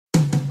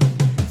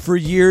For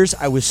years,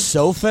 I was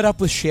so fed up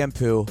with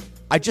shampoo,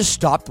 I just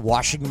stopped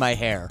washing my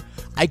hair.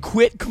 I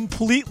quit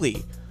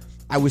completely.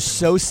 I was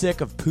so sick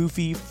of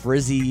poofy,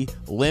 frizzy,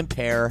 limp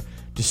hair,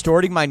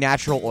 distorting my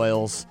natural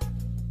oils.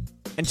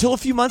 Until a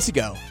few months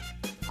ago,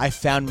 I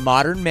found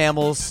Modern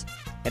Mammals,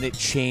 and it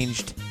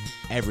changed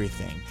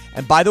everything.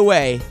 And by the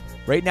way,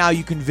 right now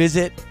you can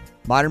visit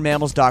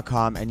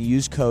modernmammals.com and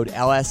use code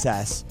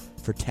LSS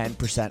for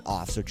 10%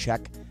 off. So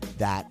check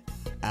that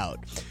out.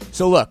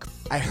 So look,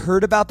 I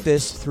heard about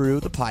this through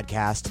the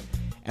podcast,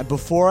 and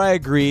before I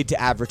agreed to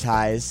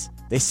advertise,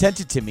 they sent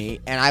it to me,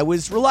 and I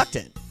was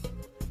reluctant.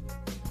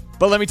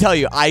 But let me tell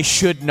you, I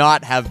should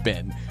not have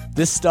been.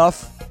 This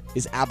stuff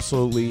is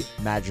absolutely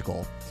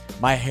magical.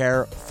 My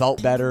hair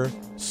felt better,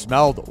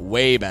 smelled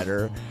way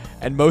better,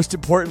 and most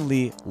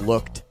importantly,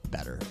 looked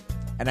better.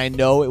 And I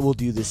know it will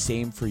do the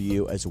same for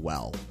you as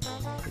well.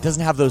 It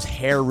doesn't have those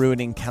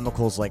hair-ruining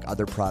chemicals like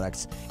other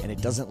products, and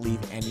it doesn't leave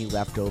any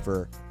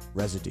leftover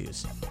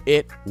residues.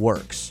 It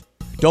works.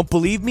 Don't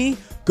believe me?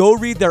 Go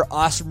read their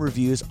awesome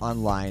reviews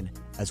online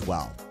as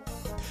well.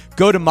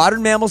 Go to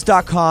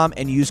modernmammals.com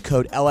and use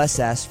code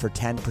LSS for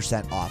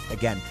 10% off.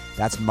 Again,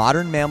 that's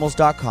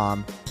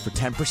modernmammals.com for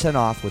 10%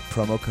 off with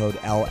promo code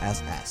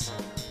LSS.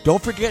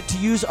 Don't forget to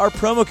use our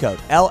promo code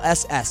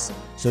LSS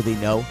so they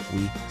know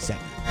we sent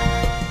you.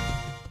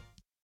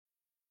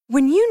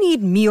 When you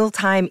need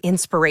mealtime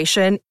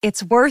inspiration,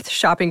 it's worth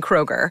shopping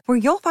Kroger, where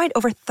you'll find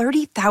over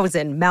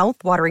 30,000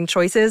 mouth-watering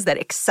choices that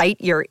excite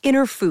your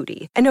inner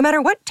foodie. And no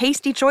matter what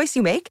tasty choice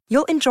you make,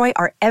 you'll enjoy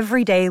our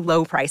everyday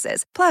low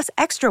prices, plus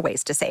extra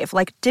ways to save,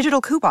 like digital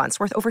coupons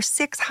worth over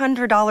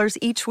 $600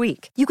 each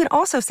week. You can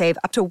also save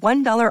up to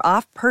 $1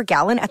 off per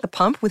gallon at the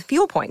pump with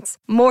fuel points.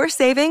 More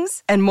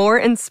savings and more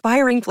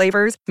inspiring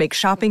flavors make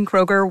shopping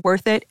Kroger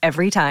worth it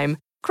every time.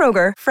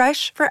 Kroger,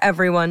 fresh for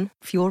everyone.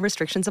 Fuel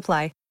restrictions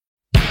apply.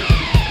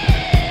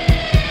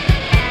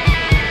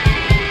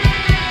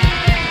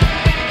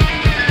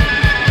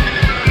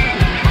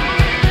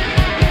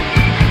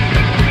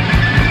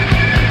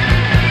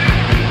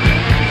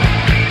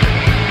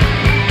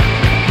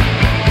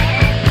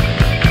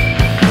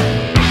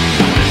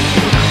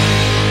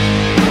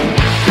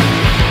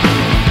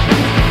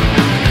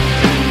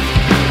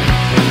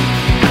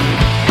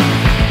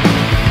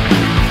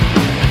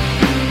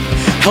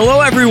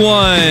 Hello,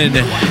 everyone,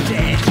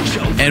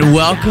 and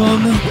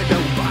welcome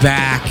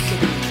back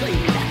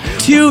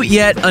to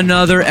yet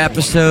another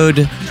episode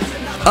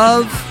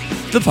of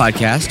the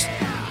podcast,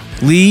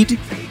 Lead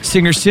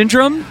Singer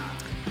Syndrome.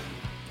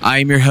 I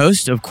am your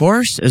host, of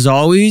course, as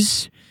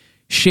always,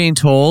 Shane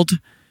Told.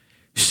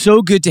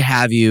 So good to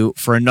have you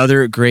for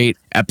another great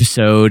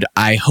episode.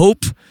 I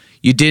hope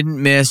you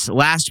didn't miss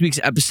last week's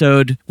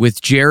episode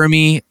with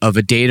Jeremy of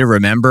A Day to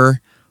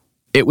Remember.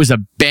 It was a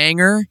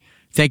banger.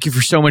 Thank you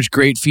for so much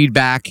great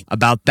feedback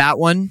about that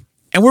one.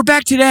 And we're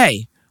back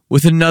today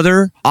with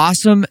another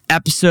awesome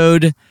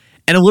episode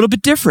and a little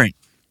bit different.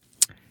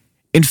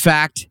 In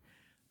fact,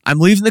 I'm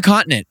leaving the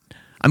continent.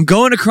 I'm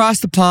going across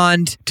the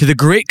pond to the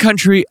great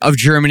country of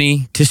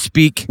Germany to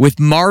speak with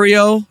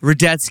Mario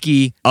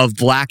Radetzky of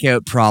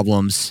Blackout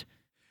Problems.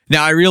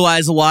 Now, I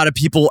realize a lot of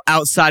people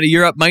outside of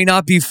Europe might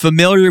not be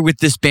familiar with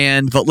this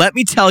band, but let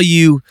me tell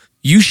you,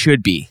 you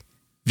should be.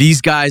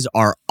 These guys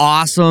are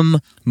awesome.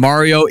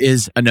 Mario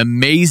is an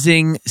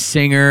amazing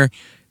singer,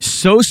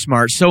 so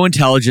smart, so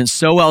intelligent,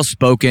 so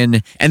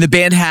well-spoken, and the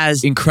band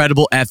has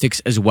incredible ethics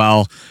as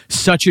well.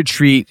 Such a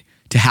treat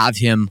to have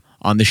him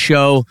on the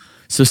show.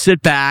 So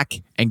sit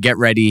back and get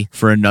ready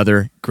for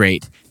another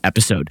great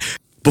episode.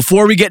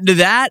 Before we get into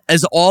that,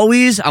 as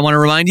always, I want to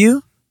remind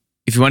you,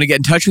 if you want to get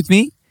in touch with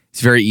me,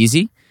 it's very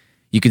easy.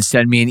 You can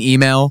send me an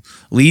email,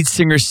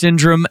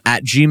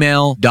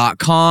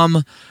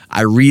 leadsingersyndrome@gmail.com.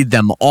 I read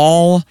them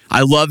all.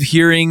 I love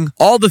hearing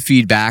all the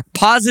feedback,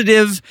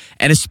 positive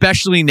and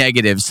especially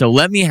negative. So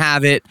let me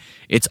have it.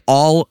 It's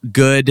all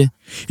good.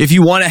 If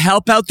you want to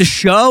help out the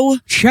show,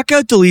 check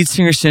out the Lead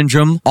Singer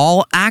Syndrome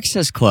All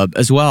Access Club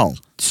as well.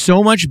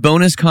 So much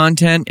bonus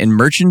content and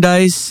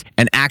merchandise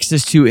and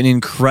access to an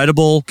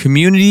incredible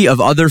community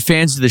of other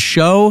fans of the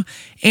show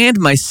and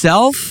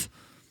myself.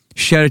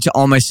 Shout out to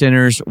all my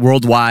sinners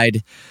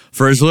worldwide.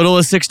 For as little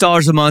as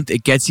 $6 a month,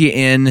 it gets you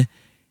in,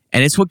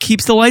 and it's what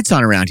keeps the lights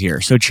on around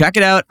here. So check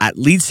it out at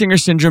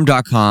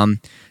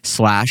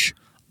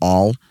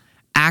leadsingersyndrome.com/all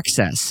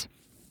access.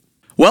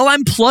 While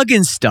I'm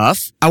plugging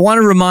stuff, I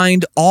want to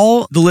remind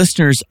all the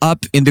listeners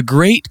up in the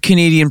great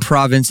Canadian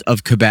province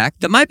of Quebec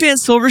that my band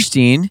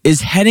Silverstein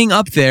is heading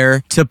up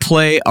there to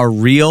play a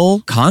real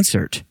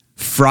concert.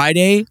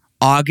 Friday,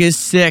 August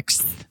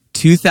 6th.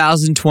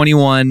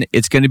 2021.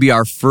 It's going to be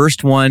our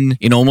first one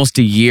in almost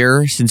a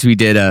year since we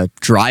did a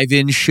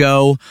drive-in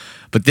show,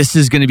 but this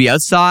is going to be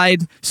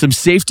outside, some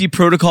safety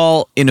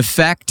protocol in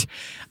effect.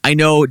 I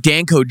know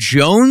Danko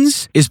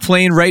Jones is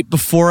playing right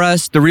before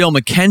us. The Real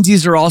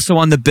Mackenzies are also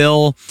on the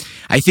bill.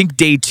 I think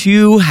day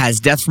 2 has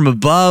Death from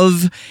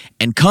Above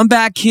and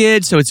Comeback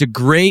Kid, so it's a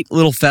great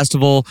little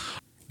festival.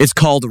 It's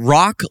called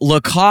Rock La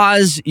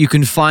Cause. You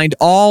can find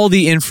all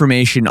the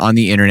information on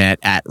the internet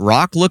at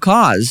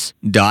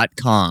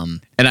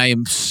rocklacause.com. And I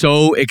am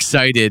so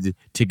excited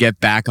to get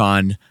back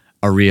on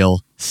a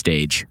real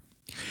stage.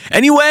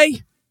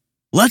 Anyway,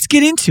 let's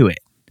get into it.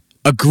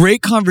 A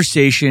great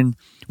conversation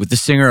with the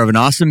singer of an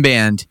awesome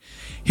band.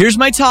 Here's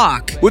my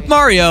talk with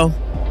Mario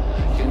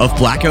of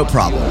Blackout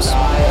Problems.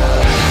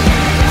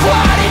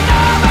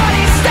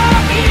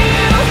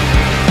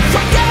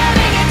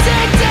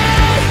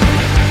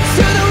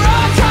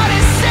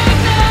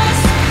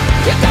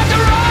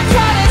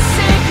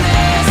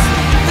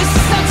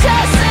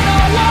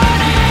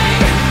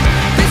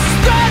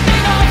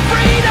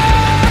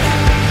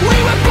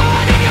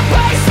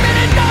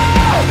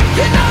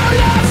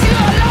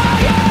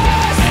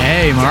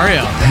 Hey,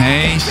 Mario.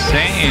 Hey,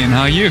 Shane.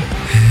 How are you?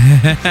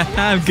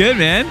 I'm good,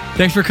 man.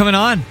 Thanks for coming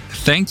on.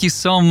 Thank you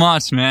so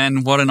much,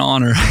 man. What an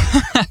honor.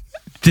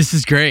 This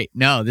is great.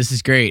 No, this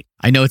is great.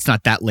 I know it's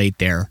not that late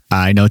there.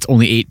 I know it's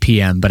only 8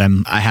 p.m., but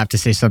I have to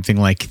say something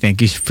like,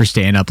 thank you for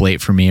staying up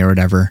late for me or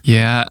whatever.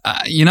 Yeah.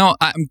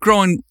 I'm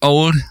growing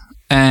old,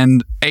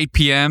 and 8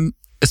 p.m.,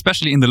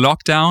 especially in the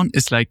lockdown,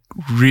 is like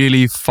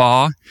really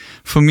far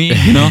for me,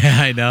 you know?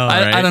 I know,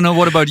 right? I don't know.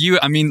 What about you?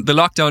 I mean, the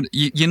lockdown,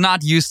 you're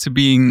not used to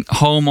being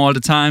home all the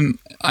time,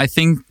 I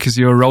think, because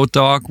you're a road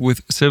dog with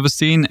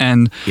Silverstein.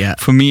 And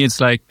for me, it's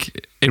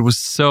like, it was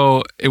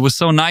so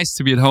nice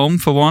to be at home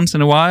for once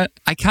in a while.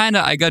 I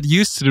got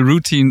used to the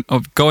routine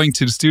of going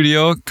to the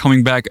studio,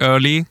 coming back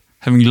early,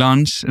 having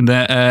lunch, and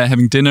then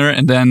having dinner,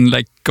 and then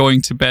like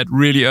going to bed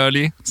really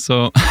early.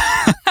 So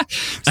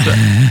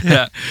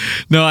yeah.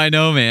 No, I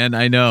know, man.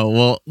 I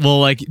know. Well,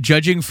 like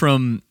judging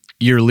from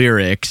your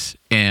lyrics,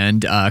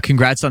 and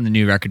congrats on the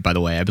new record, by the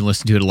way. I've been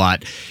listening to it a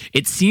lot.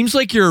 It seems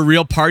like you're a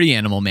real party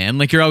animal, man.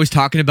 Like you're always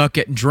talking about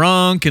getting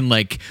drunk and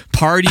like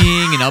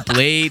partying and up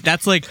late.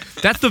 That's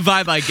the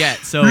vibe I get.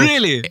 So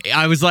really,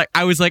 I was like,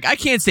 I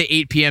can't say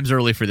 8 p.m.'s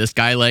early for this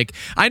guy. Like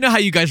I know how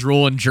you guys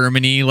roll in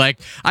Germany. Like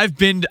I've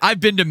been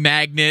to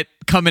Magnet,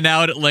 coming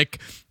out at like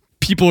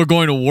people are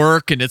going to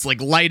work and it's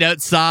like light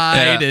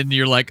outside and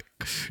you're like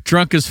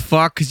drunk as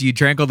fuck because you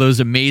drank all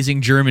those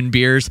amazing German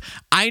beers.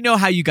 I know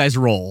how you guys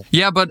roll.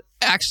 Yeah, but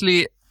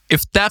actually,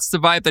 if that's the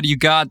vibe that you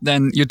got,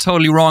 then you're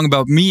totally wrong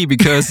about me,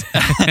 because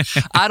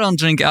I don't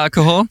drink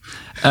alcohol.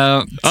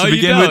 To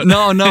begin with,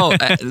 no.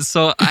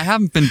 So I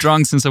haven't been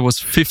drunk since I was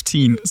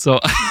 15. So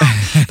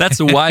that's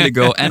a while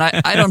ago. And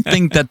I don't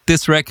think that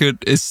this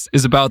record is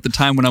about the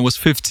time when I was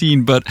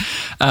 15. But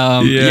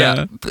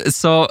yeah.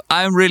 So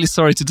I'm really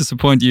sorry to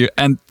disappoint you.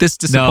 And this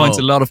disappoints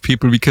a lot of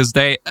people, because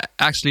they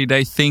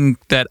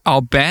think that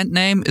our band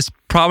name is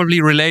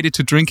probably related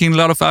to drinking a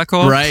lot of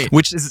alcohol, right?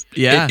 Which is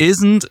it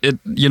isn't.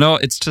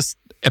 It's just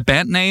a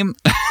band name.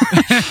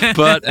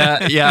 But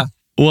yeah.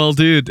 Well,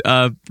 dude,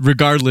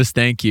 regardless,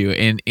 thank you.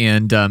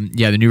 And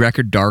the new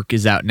record Dark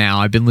is out now.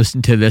 I've been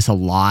listening to this a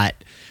lot.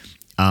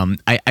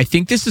 I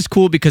think this is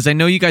cool because I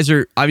know you guys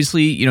are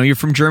obviously, you're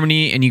from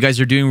Germany and you guys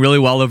are doing really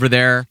well over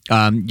there.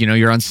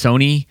 You're on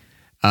Sony,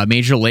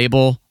 major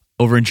label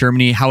over in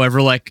Germany.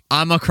 However, like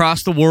I'm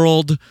across the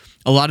world.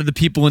 A lot of the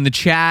people in the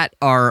chat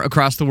are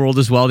across the world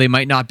as well. They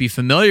might not be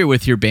familiar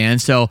with your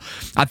band. So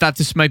I thought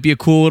this might be a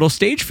cool little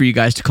stage for you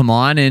guys to come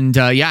on. And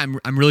I'm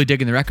really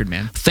digging the record,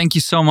 man. Thank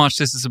you so much.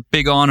 This is a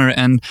big honor.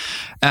 And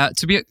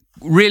to be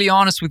really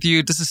honest with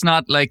you, this is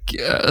not like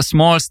a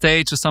small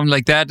stage or something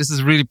like that. This is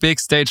a really big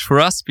stage for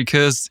us,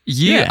 because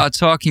you are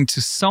talking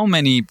to so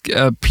many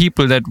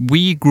people that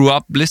we grew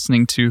up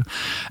listening to.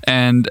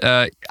 And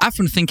I've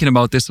been thinking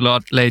about this a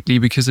lot lately,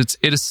 because it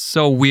is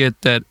so weird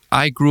that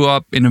I grew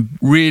up in a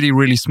really,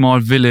 really small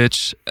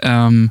village.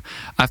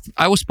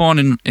 I was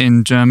born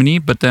in Germany,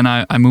 but then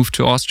I moved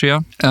to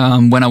Austria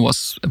when I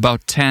was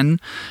about 10.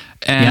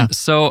 And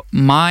so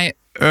my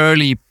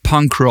early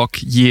punk rock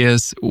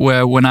years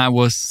were when I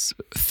was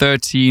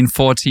 13,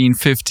 14,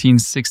 15,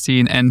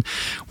 16, and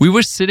we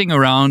were sitting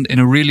around in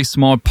a really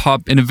small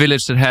pub in a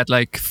village that had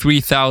like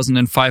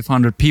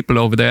 3,500 people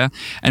over there,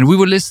 and we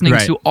were listening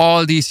to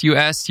all these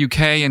US,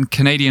 UK and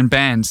Canadian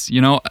bands,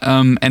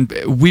 and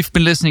we've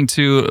been listening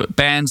to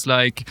bands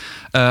like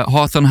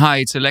Hawthorne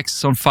Heights,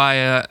 Alexis on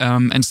Fire,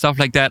 and stuff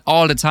like that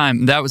all the time.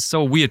 And that was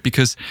so weird,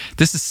 because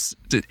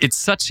it's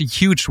such a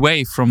huge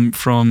way from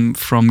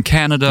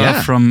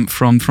Canada, from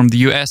the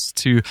US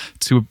to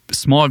a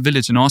small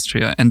village in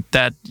Austria, and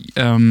that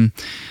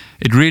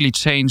it really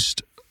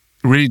changed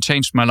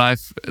my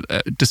life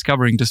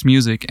discovering this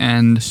music.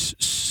 And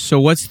so,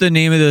 what's the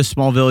name of the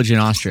small village in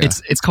Austria?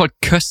 It's called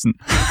Kössen.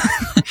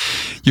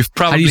 You've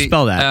probably, how do you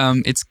spell that?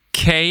 It's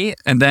K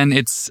and then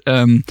it's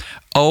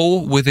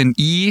O with an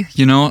E.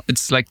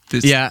 It's like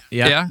this. Yeah,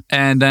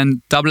 and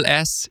then double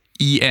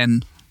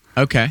S-E-N.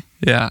 Okay.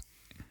 Yeah.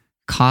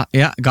 Got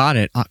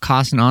it.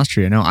 Kössen,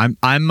 Austria. No,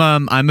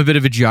 I'm a bit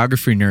of a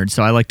geography nerd,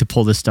 so I like to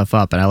pull this stuff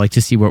up, and I like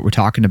to see what we're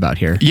talking about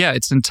here. Yeah,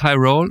 it's in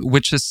Tyrol,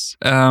 which is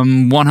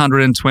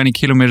 120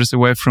 kilometers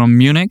away from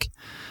Munich,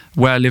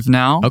 where I live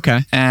now.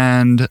 Okay.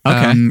 And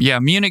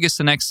Munich is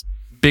the next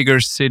bigger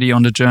city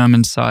on the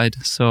German side.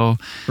 So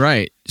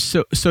right.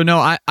 So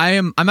no,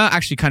 I'm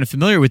actually kind of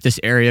familiar with this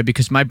area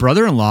because my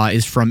brother-in-law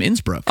is from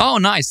Innsbruck. Oh,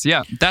 nice.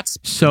 Yeah, that's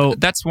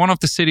one of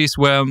the cities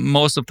where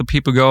most of the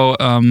people go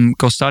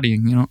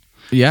studying. You know.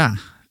 Yeah,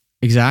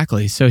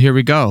 exactly. So here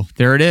we go.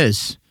 There it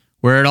is,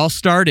 where it all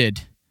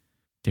started.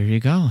 There you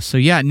go. So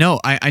yeah, no,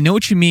 I know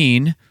what you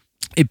mean.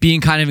 It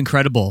being kind of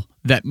incredible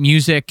that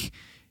music,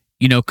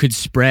 you know, could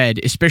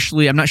spread.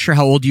 Especially, I'm not sure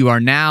how old you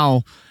are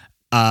now,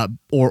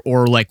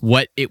 or like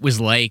what it was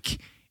like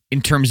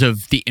in terms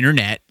of the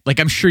internet. Like,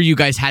 I'm sure you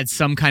guys had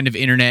some kind of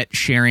internet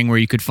sharing where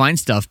you could find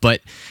stuff.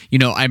 But, you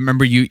know, I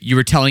remember you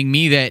were telling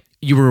me that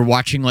you were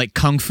watching like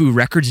Kung Fu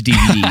Records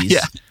DVDs.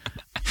 Yeah.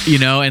 You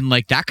know, and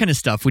like that kind of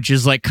stuff, which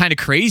is like kind of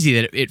crazy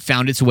that it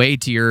found its way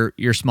to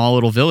your small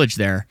little village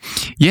there.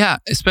 Yeah,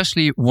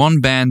 especially one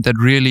band that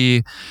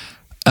really,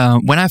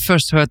 when I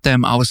first heard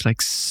them, I was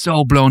like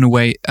so blown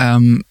away.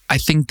 I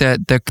think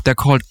that they're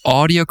called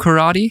Audio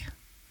Karate.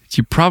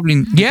 You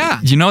probably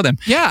you know them.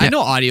 Yeah, I know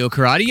Audio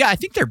Karate. Yeah, I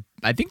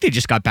think they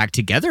just got back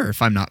together,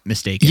 if I'm not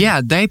mistaken. Yeah,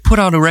 they put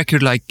out a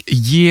record like a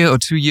year or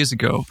 2 years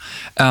ago.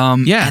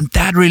 And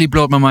that really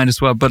blew my mind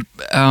as well. But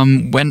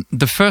when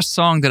the first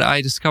song that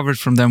I discovered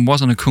from them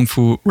was on a Kung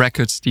Fu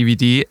Records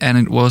DVD, and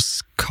it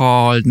was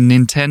called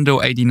Nintendo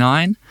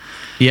 89.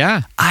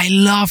 Yeah. I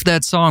love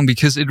that song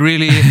because it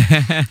really,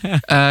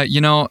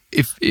 you know,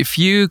 if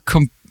you'd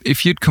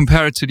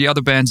compare it to the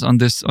other bands on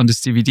this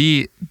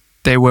DVD,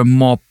 they were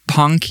more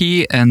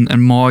punky and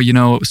more, you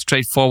know,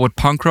 straightforward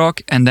punk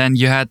rock. And then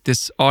you had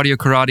this Audio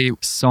Karate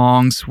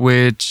songs,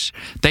 which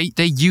they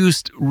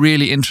used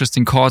really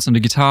interesting chords on the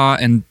guitar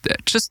and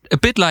just a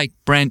bit like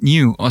Brand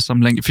New or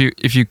something, if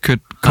you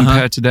could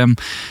compare to them,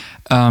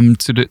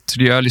 to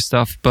the early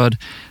stuff. But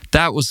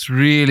that was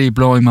really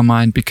blowing my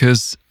mind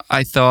because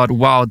I thought,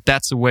 wow,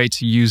 that's a way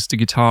to use the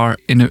guitar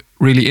in a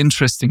really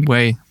interesting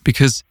way,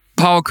 because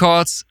power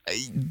chords,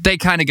 they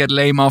kind of get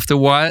lame after a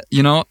while,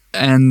 you know,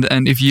 and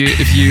if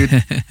you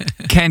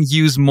can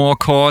use more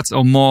chords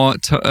or more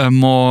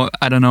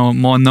I don't know,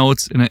 more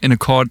notes in a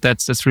chord,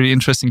 that's really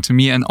interesting to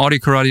me. And Audio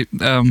Karate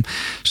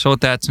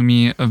showed that to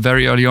me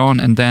very early on,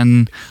 and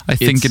then I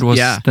think it was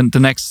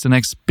the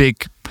next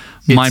big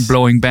mind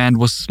blowing band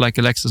was like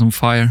Alexis on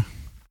Fire.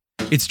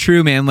 It's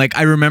true, man. Like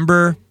I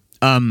remember,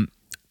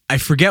 I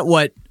forget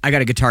what, I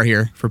got a guitar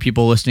here for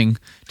people listening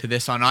to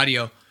this on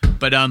audio.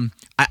 But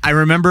I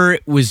remember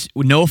it was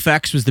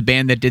NoFX was the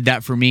band that did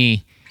that for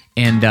me,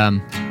 and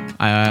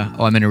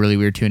I'm in a really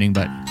weird tuning,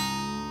 but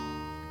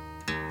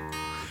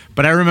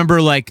I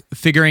remember like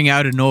figuring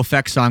out a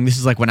NoFX song. This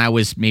is like when I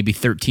was maybe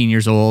 13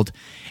 years old,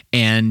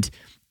 and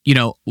you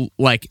know,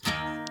 like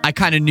I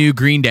kind of knew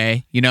Green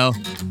Day, you know,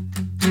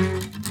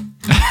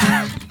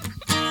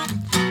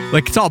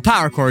 like it's all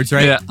power chords,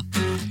 right? Yeah,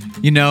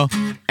 you know,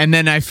 and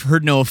then I've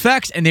heard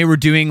NoFX, and they were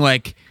doing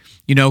like,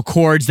 you know,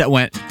 chords that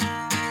went.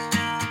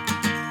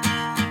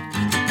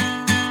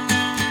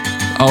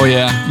 Oh,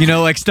 yeah. You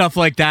know, like stuff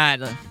like that.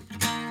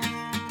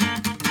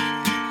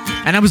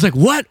 And I was like,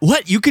 what?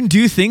 You can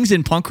do things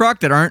in punk rock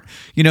that aren't,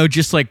 you know,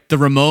 just like the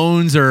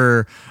Ramones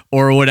or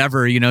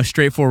whatever, you know,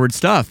 straightforward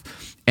stuff.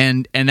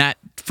 And that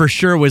for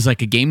sure was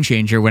like a game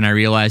changer when I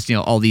realized, you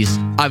know, all these,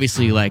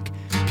 obviously like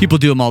people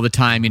do them all the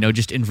time, you know,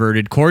 just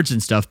inverted chords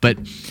and stuff. But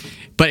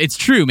it's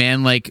true,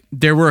 man. Like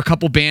there were a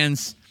couple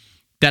bands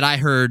that I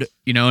heard,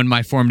 you know, in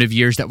my formative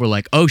years that were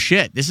like, oh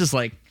shit, this is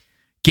like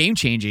game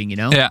changing, you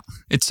know? Yeah,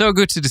 it's so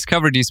good to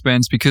discover these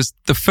bands, because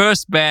the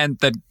first band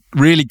that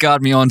really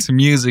got me onto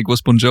music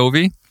was Bon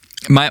Jovi.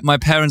 My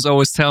parents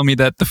always tell me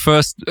that the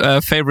first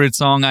favorite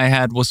song I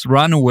had was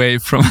Runaway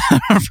from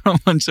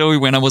Bon Jovi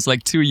when I was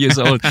like 2 years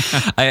old.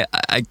 I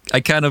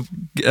kind of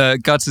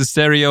got the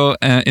stereo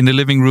in the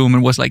living room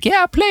and was like,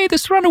 yeah, play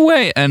this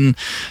Runaway. And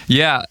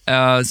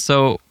yeah,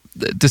 so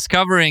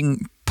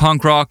discovering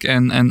punk rock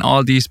and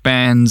all these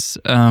bands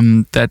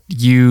that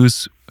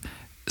use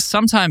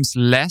sometimes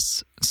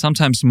less,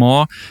 sometimes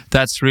more,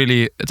 that's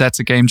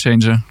a game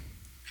changer.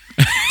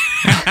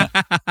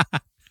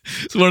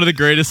 It's one of the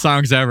greatest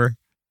songs ever.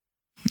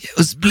 It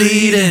was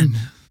bleeding,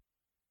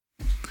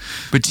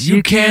 but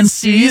you can't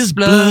see his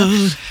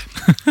blood.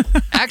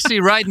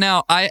 Actually, right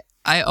now, I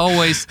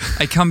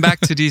come back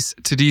to these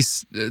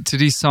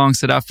songs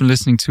that I've been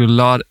listening to a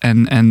lot,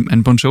 and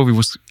Bon Jovi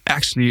was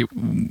actually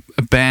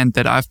a band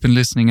that I've been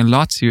listening a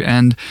lot to,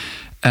 and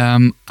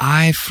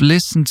I've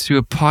listened to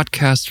a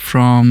podcast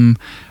from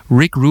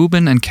Rick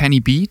Rubin and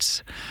Kenny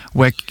Beats,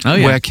 where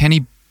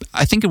Kenny,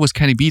 I think it was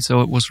Kenny Beats,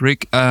 or it was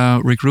Rick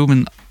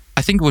Rubin.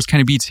 I think it was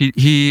Kenny Beats.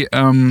 He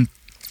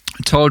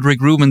told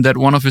Rick Rubin that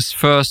one of his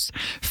first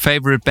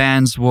favorite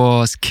bands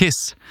was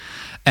Kiss,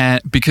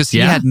 because he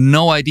had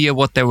no idea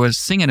what they were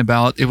singing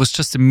about. It was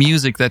just the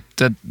music that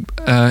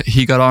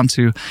he got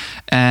onto,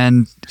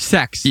 and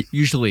sex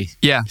usually.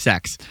 Yeah,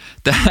 sex.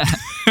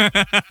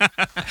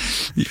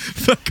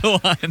 Go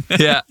on.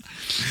 Yeah,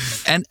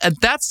 and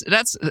that's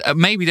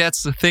maybe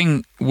that's the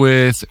thing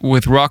with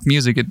rock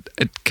music.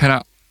 It kind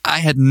of, I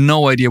had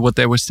no idea what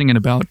they were singing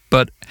about.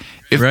 But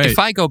if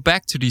I go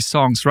back to these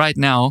songs right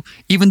now,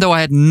 even though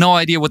I had no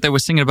idea what they were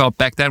singing about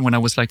back then when I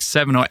was like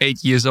 7 or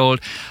 8 years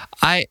old,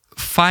 I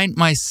find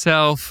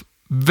myself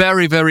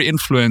very, very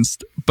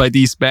influenced by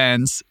these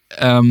bands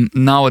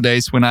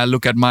nowadays when I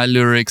look at my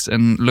lyrics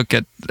and look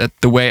at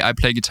the way I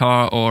play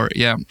guitar. Or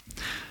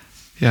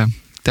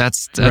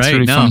that's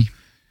really fun.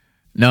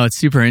 No, it's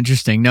super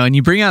interesting. No, and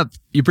you bring up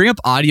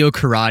Audio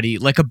Karate,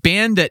 like a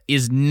band that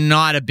is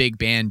not a big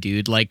band,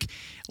 dude. Like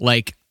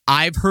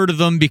I've heard of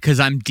them because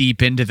I'm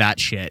deep into that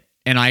shit,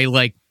 and I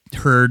like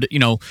heard,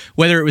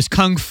 whether it was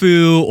Kung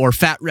Fu or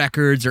Fat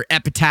Records or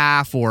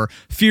Epitaph or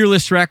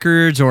Fearless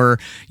Records or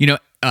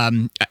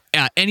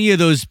any of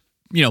those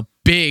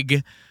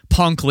big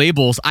punk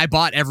labels. I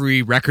bought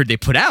every record they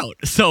put out,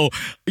 so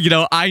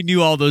I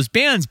knew all those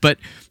bands. But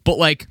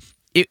like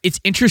it's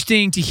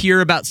interesting to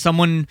hear about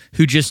someone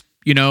who just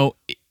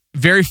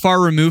very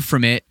far removed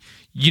from it.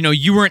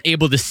 You weren't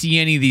able to see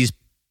any of these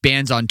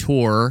bands on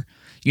tour.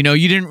 You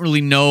didn't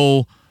really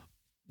know.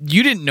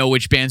 You didn't know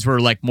which bands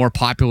were like more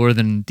popular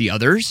than the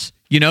others.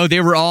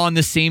 They were all on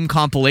the same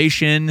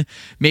compilation.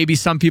 Maybe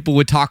some people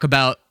would talk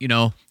about,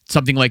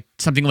 something like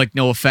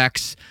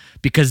NoFX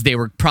because they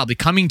were probably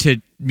coming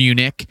to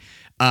Munich,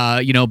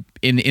 in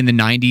the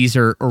 90s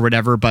or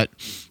whatever. But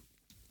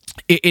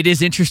it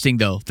is interesting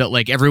though that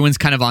like everyone's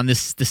kind of on the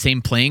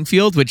same playing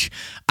field, which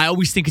I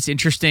always think it's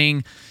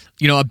interesting.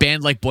 A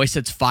band like Boy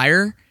Sets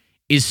Fire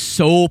is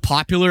so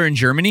popular in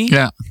Germany.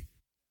 Yeah.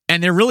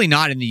 And they're really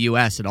not in the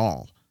US at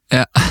all.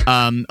 Yeah.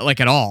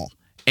 Like at all.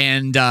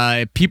 And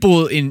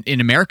people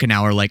in America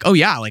now are like, oh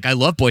yeah, like I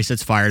love Boy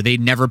Sets Fire. They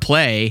never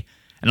play.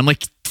 And I'm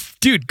like,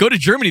 dude, go to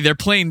Germany. They're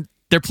playing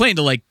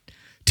to like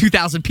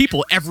 2,000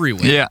 people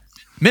everywhere. Yeah.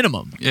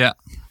 Minimum. Yeah.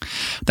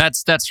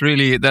 That's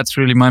really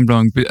mind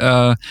blowing.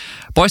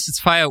 Boy Sets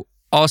Fire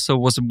also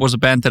was a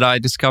band that I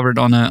discovered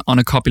on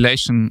a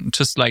compilation,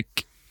 just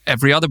like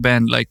every other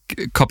band.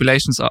 Like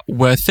compilations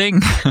were a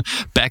thing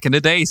back in the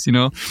days.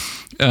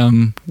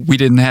 We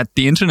didn't have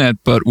the internet,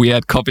 but we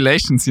had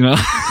compilations.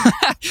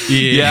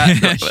 Yeah,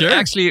 sure.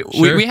 Actually,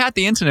 sure. we had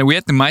the internet. We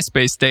had the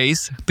MySpace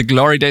days, the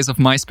glory days of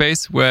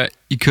MySpace, where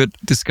you could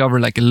discover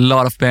like a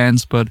lot of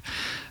bands. But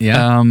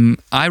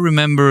I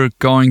remember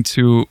going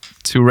to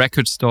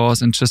record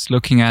stores and just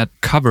looking at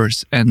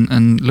covers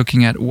and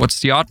looking at what's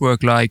the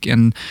artwork like.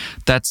 And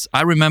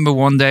I remember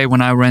one day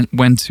when I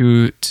went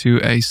to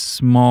a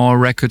small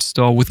record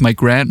store with my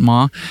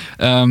grandma.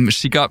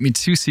 She got me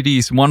 2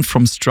 CDs, one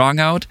from Strung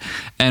Out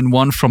and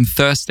one from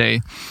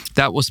Thursday.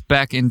 That was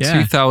back in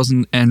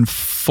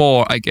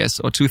 2004, I guess,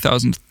 or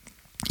 2000.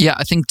 Yeah,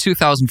 I think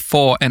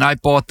 2004, and I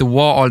bought the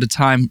War All the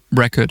Time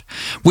record,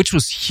 which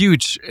was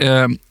huge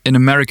in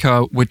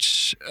America,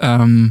 which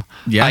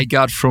I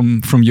got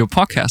from your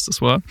podcast as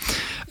well,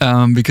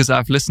 because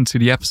I've listened to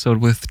the episode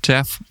with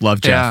Jeff.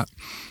 Love Jeff.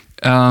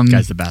 Yeah.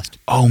 Guy's the best.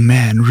 Oh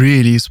man,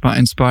 really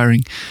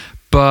inspiring.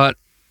 But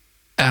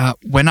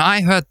when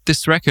I heard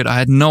this record, I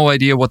had no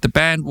idea what the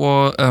band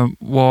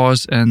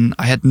was, and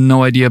I had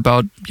no idea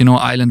about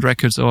Island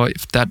Records or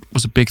if that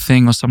was a big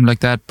thing or something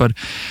like that. But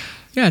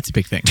yeah, it's a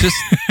big thing. Just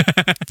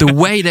the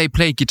way they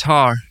play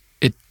guitar,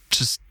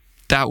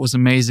 that was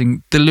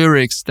amazing. The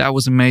lyrics, that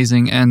was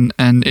amazing, and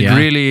it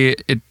really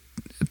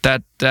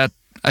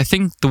I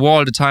think the War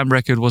All the Time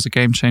record was a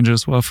game changer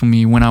as well for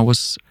me when I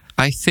was,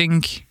 I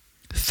think,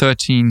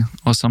 13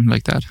 or something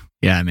like that.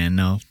 Yeah, man.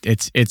 No,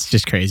 it's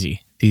just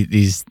crazy.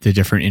 The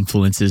different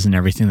influences and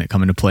everything that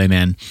come into play,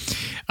 man.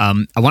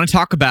 I want to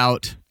talk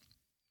about.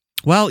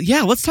 Well,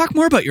 yeah, let's talk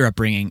more about your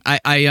upbringing.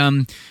 I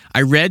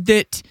read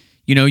that.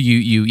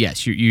 You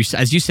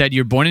as you said,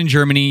 you're born in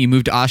Germany. You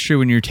moved to Austria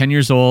when you were 10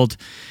 years old,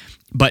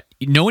 but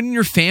no one in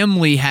your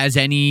family has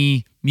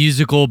any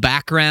musical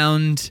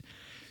background.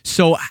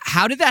 So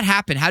how did that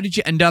happen? How did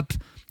you end up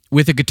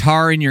with a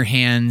guitar in your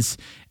hands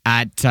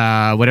at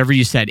whatever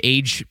you said,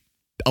 age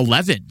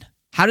 11?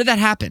 How did that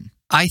happen?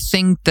 I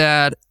think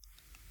that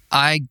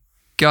I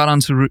got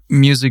onto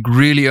music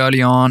really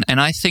early on,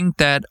 and I think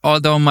that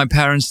although my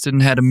parents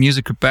didn't have a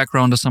musical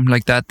background or something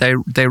like that, they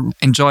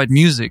enjoyed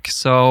music.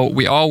 So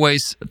we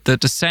always the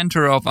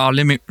center of our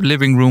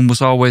living room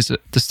was always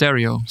the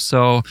stereo.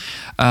 So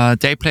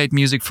they played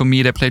music for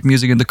me. They played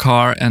music in the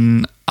car,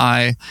 and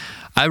I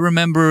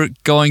remember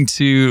going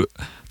to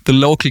the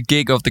local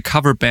gig of the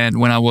cover band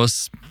when I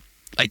was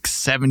like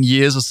 7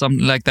 years or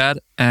something like that,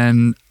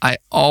 and I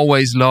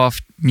always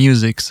loved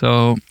music.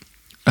 So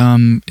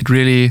it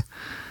really.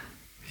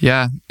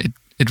 Yeah,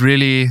 it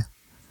really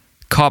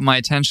caught my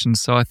attention.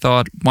 So I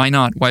thought, why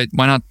not? Why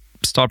not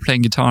start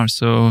playing guitar?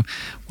 So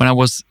when I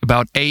was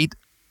about 8,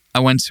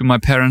 I went to my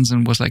parents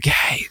and was like,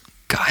 hey,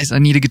 guys, I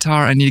need a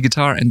guitar. And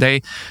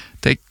they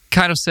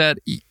kind of said,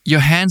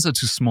 your hands are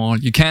too small.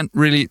 You can't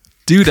really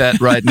do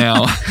that right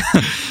now.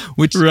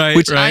 which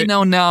I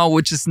know now,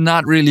 which is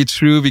not really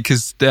true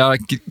because there are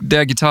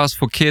guitars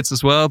for kids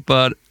as well.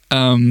 But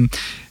a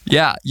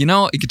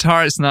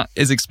guitar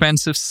is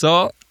expensive.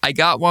 So I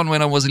got one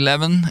when I was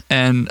 11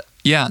 and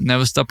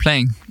never stopped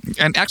playing.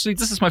 And actually,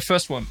 this is my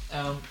first one.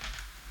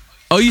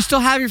 Oh, you still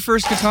have your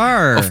first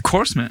guitar? Of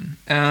course, man.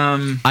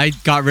 I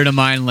got rid of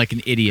mine like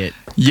an idiot.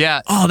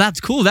 Yeah. Oh,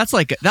 that's cool. That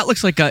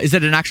looks like is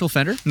it an actual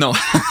Fender? No.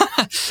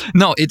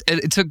 No,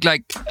 it took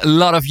like a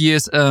lot of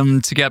years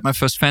to get my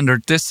first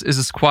Fender. This is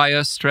a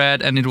Squier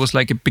Strat, and it was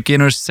like a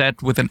beginner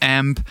set with an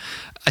amp.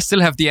 I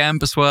still have the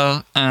amp as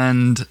well,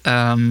 and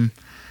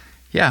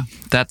yeah,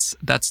 that's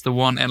the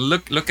one. And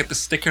look at the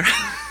sticker.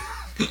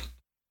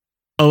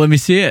 Oh, let me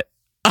see it.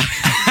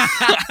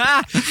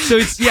 So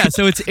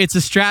it's a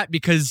Strat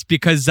because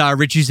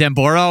Richie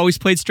Zambora always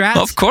played Strats.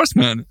 Of course,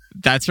 man.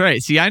 That's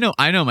right. See, I know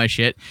my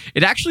shit.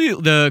 It actually,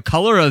 the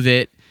color of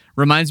it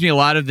reminds me a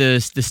lot of the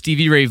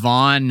Stevie Ray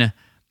Vaughan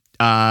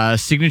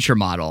signature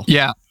model.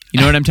 Yeah. You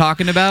know what I'm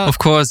talking about? Of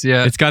course,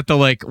 yeah. It's got the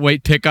like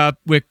white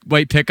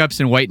pickups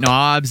and white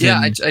knobs.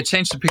 Yeah, and, I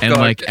changed the pickup and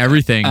like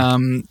everything.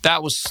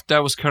 That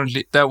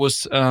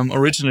was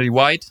originally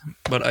white,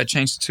 but I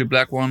changed it to a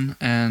black one,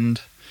 and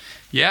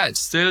yeah, it's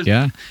still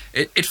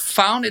It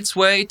found its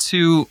way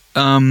to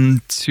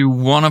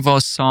one of our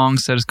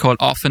songs that is called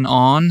Off and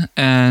On,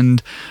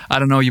 and I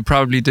don't know, you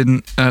probably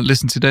didn't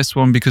listen to this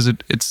one because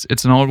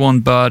it's an old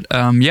one, but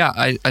yeah,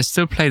 I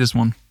still play this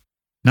one.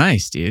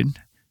 Nice, dude.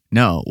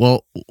 No,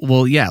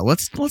 well, yeah.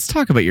 Let's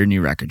talk about your new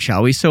record,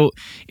 shall we? So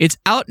it's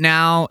out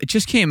now. It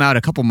just came out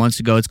a couple months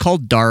ago. It's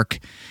called Dark,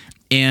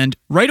 and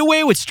right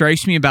away, what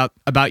strikes me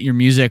about your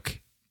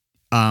music,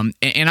 and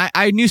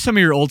I knew some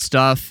of your old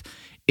stuff.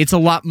 It's a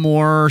lot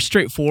more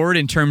straightforward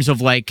in terms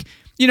of like,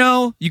 you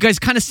know, you guys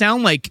kind of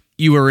sound like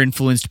you were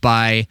influenced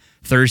by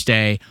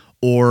Thursday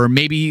or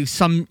maybe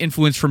some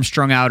influence from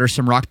Strung Out or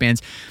some rock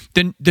bands.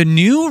 The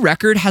new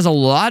record has a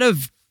lot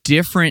of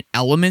different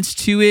elements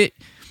to it.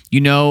 You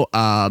know,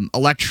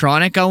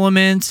 electronic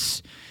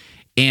elements,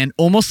 and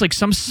almost like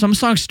some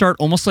songs start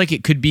almost like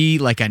it could be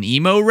like an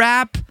emo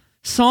rap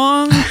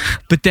song,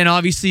 but then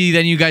obviously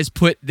then you guys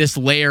put this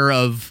layer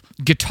of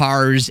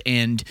guitars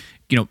and,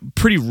 you know,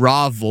 pretty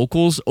raw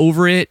vocals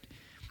over it.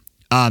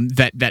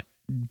 That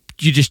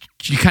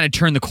you kind of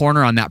turn the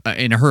corner on that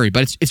in a hurry.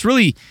 But it's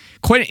really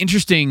quite an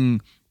interesting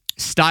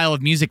style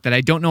of music that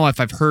I don't know if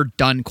I've heard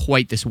done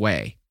quite this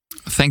way.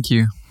 Thank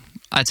you.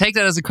 I take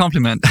that as a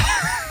compliment.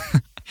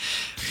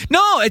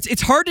 No,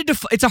 it's hard to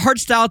it's a hard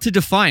style to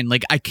define.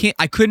 Like I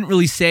couldn't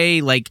really say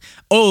like,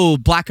 oh,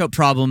 Blackout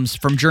Problems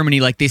from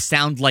Germany, like they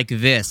sound like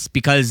this,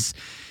 because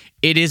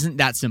it isn't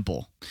that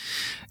simple.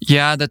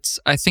 Yeah,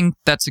 I think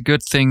that's a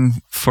good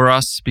thing for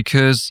us,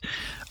 because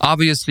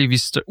obviously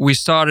we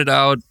started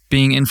out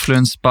being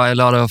influenced by a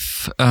lot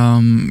of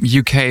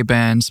UK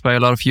bands, by a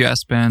lot of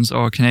US bands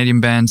or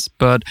Canadian bands,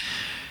 but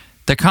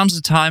there comes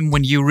a time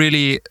when you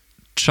really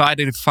try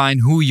to define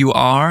who you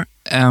are,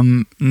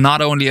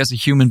 not only as a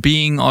human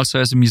being, also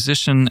as a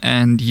musician,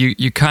 and you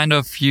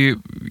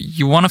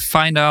want to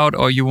find out,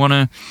 or you want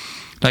to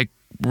like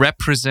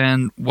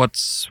represent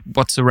what's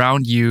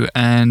around you.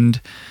 And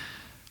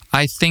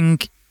I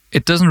think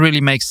it doesn't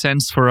really make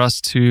sense for us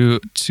to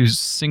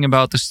sing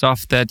about the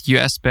stuff that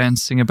US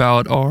bands sing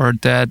about, or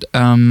that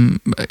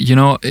you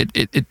know,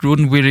 it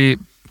wouldn't really,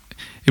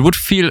 it would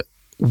feel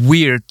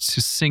weird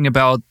to sing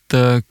about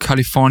the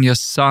California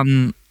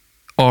sun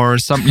or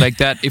something like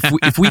that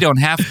if we don't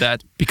have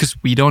that, because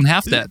we don't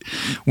have that.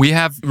 We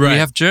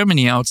have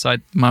Germany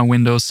outside my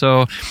window,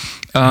 so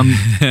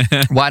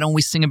why don't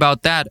we sing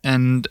about that?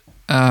 And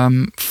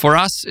for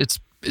us,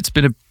 it's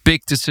been a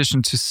big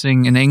decision to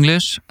sing in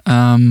English,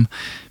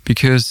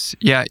 because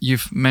yeah,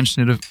 you've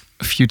mentioned it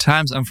a few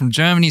times. I'm from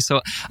Germany,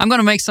 so I'm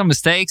gonna make some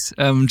mistakes.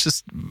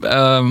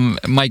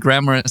 My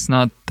grammar is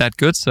not that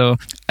good, so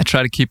I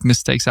try to keep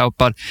mistakes out.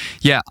 But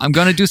yeah, I'm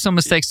gonna do some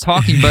mistakes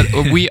talking. But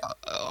we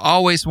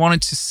always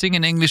wanted to sing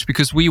in English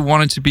because we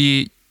wanted to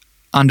be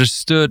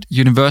understood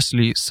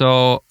universally,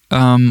 so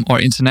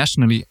or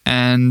internationally.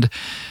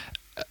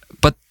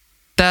 But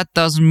that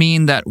doesn't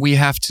mean that we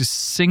have to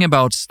sing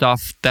about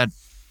stuff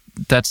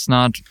that's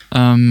not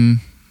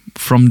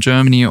from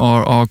Germany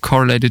or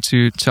correlated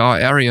to our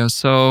area.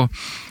 So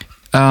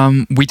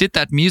we did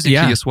that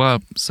musically as well.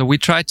 So we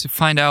tried to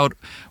find out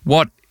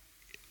what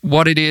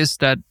it is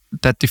that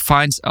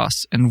defines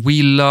us, and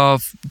we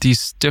love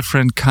these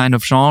different kind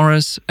of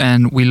genres,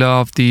 and we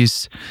love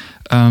these.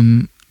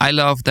 I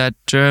love that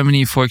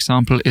Germany, for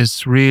example,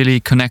 is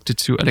really connected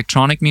to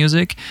electronic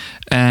music,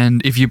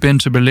 and if you've been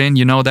to Berlin,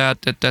 you know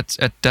that's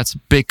a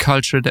big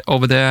culture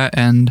over there,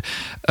 and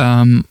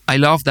I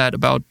love that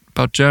about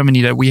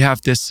Germany, that we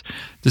have this.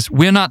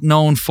 We're not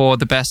known for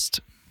the best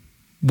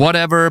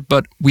whatever,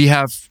 but we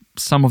have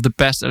some of the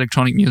best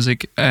electronic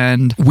music,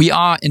 and we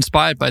are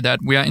inspired by that.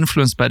 We are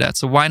influenced by that.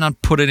 So why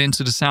not put it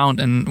into the sound,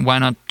 and why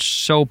not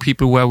show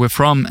people where we're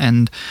from?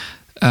 And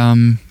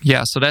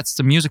yeah, so that's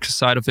the musical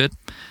side of it.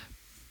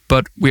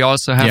 But we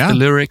also have the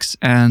lyrics,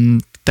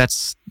 and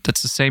that's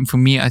the same for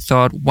me. I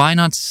thought, why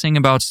not sing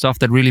about stuff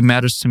that really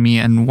matters to me,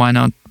 and why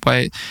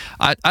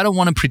I don't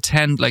want to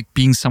pretend like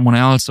being someone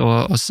else,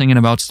 or singing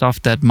about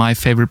stuff that my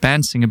favorite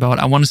bands sing about.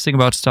 I want to sing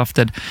about stuff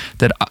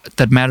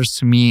that matters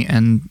to me,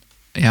 and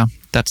yeah,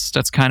 that's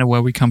kind of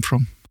where we come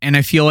from. And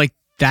I feel like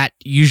that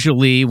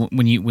usually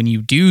when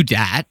you do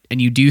that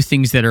and you do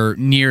things that are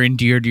near and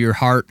dear to your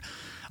heart,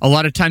 a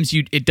lot of times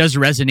it does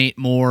resonate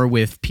more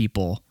with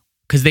people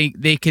because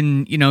they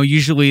can,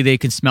 usually they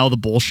can smell the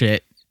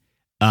bullshit,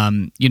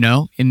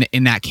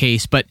 in that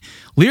case. But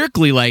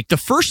lyrically, like the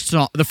first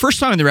song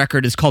on the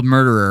record is called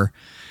Murderer,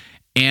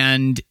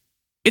 and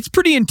it's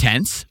pretty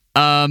intense.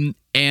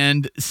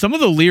 And some of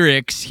the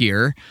lyrics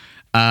here,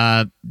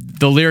 the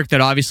lyric that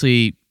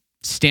obviously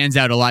stands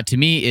out a lot to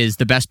me is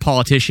 "The best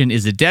politician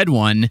is a dead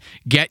one.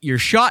 Get your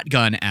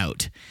shotgun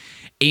out."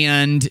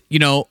 And,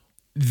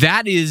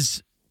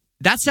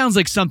 that sounds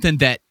like something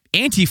that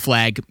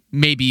Anti-Flag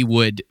maybe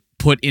would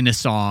put in a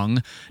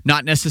song,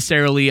 not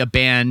necessarily a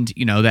band,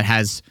 that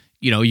has,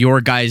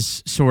 your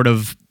guys' sort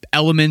of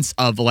elements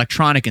of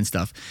electronic and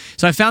stuff.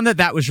 So I found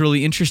that was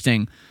really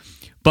interesting.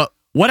 But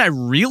what I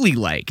really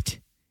liked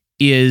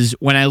is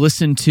when I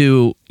listened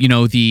to,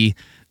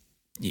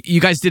 you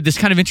guys did this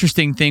kind of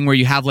interesting thing where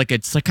you have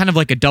it's kind of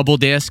like a double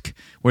disc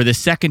where the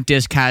second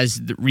disc has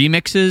the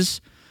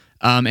remixes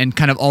and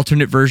kind of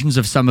alternate versions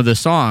of some of the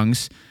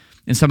songs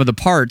and some of the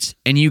parts,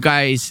 and you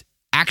guys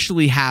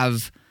actually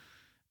have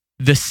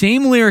the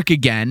same lyric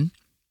again,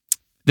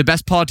 "The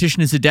best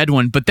politician is a dead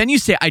one," but then you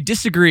say, "I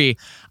disagree.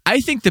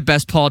 I think the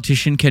best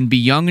politician can be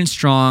young and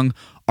strong.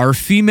 Our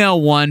female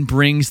one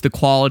brings the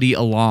quality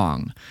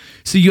along."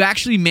 So you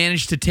actually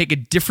managed to take a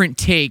different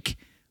take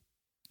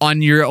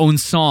on your own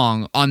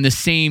song on the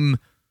same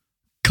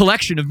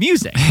collection of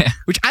music,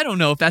 which I don't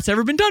know if that's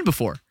ever been done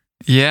before.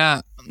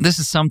 Yeah, this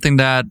is something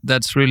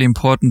that's really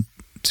important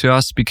to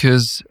us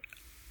because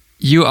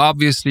you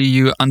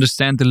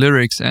understand the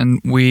lyrics, and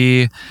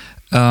we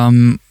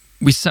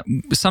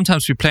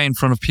sometimes we play in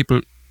front of people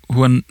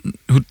who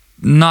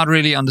not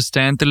really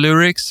understand the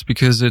lyrics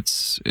because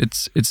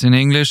it's in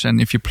English,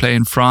 and if you play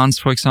in France,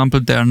 for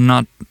example, they're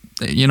not,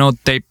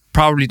 they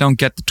probably don't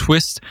get the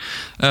twist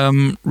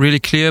really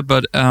clear.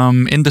 But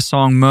in the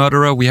song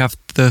Murderer, we have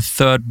the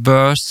third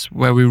verse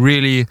where we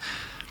really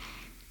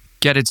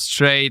get it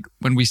straight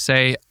when we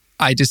say,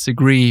 "I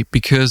disagree,"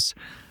 because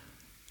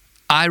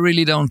I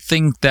really don't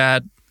think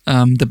that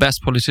the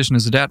best politician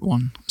is a dead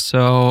one.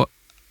 So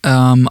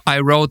I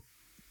wrote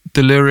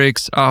the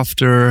lyrics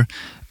after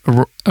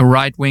a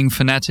right-wing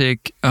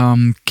fanatic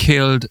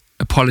killed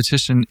a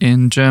politician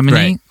in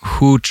Germany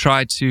who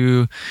tried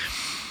to...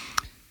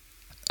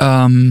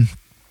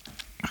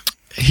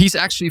 he's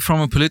actually from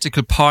a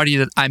political party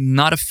that I'm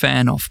not a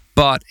fan of,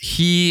 but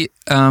we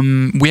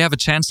have a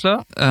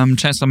chancellor,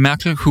 Chancellor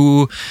Merkel,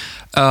 who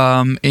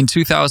in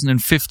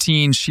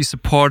 2015 she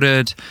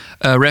supported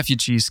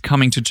refugees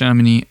coming to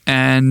Germany,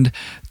 and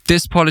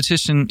this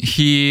politician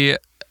he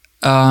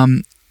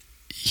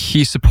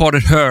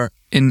supported her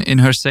in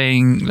her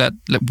saying that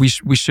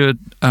we should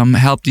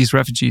help these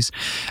refugees,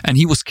 and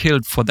he was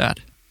killed for that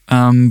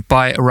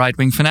by a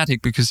right-wing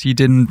fanatic because he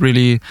didn't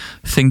really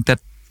think that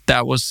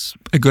was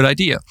a good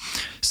idea.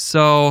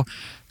 So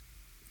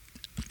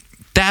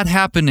that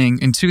happening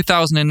in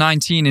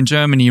 2019 in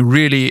Germany,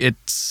 really, it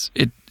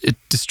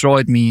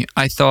destroyed me.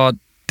 I thought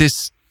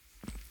this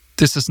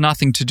has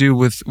nothing to do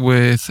with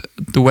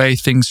the way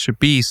things should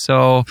be.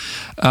 So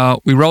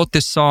we wrote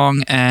this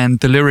song, and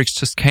the lyrics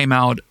just came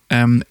out.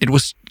 It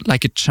was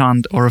like a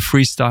chant or a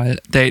freestyle.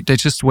 They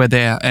just were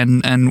there,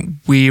 and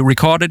we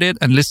recorded it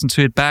and listened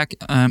to it back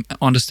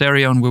on the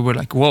stereo, and we were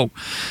like, whoa.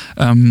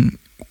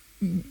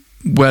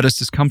 Where does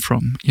this come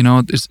from?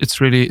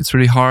 It's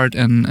really hard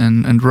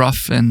and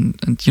rough and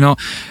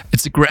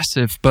it's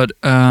aggressive, but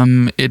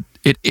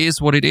it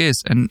is what it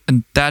is, and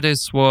that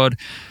is what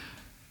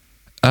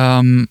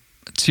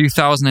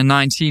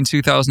 2019,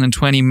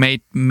 2020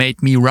 made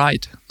me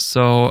write.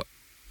 So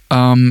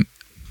I'm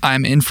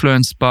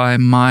influenced by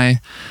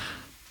my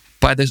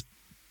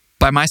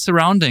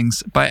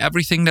surroundings, by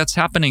everything that's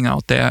happening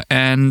out there,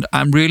 and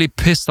I'm really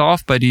pissed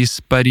off by these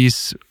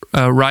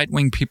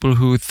right-wing people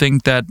who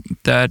think that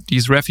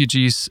these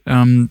refugees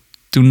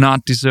do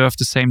not deserve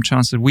the same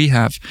chance that we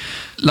have.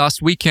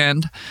 Last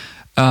weekend,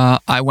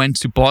 I went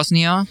to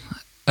Bosnia,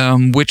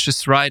 which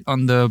is right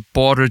on the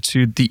border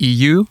to the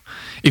EU.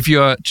 If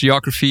you're a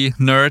geography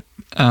nerd,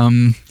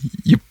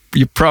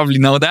 you probably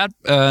know that.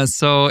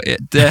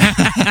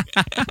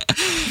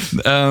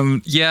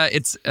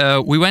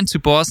 We went to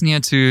Bosnia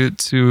to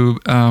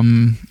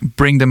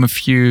bring them a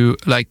few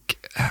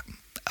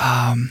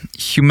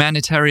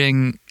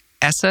humanitarian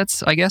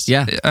assets, I guess.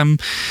 Yeah.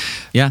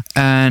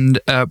 And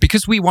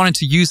because we wanted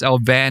to use our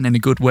van in a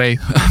good way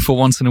for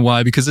once in a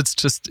while, because it's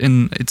just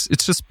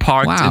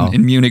parked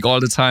in Munich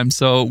all the time.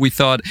 So we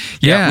thought,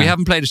 we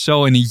haven't played a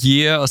show in a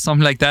year or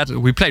something like that.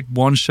 We played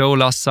one show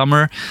last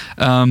summer,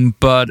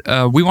 but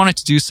we wanted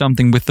to do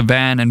something with the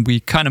van, and we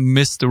kind of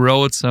missed the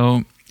road.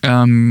 So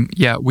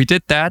we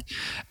did that,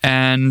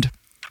 and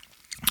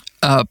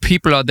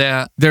people are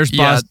there.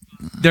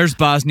 There's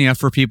Bosnia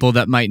for people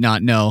that might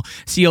not know.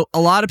 See, a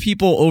lot of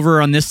people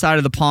over on this side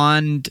of the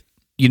pond,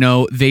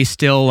 they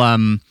still,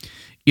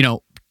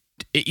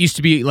 it used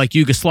to be like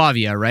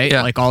Yugoslavia, right?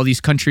 Yeah. Like all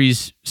these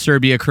countries,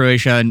 Serbia,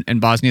 Croatia,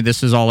 and Bosnia,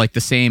 this is all like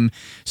the same.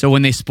 So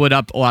when they split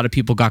up, a lot of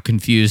people got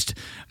confused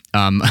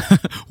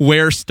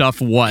where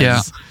stuff was.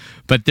 Yeah.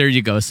 But there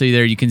you go. So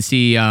there you can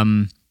see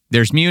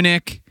there's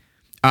Munich.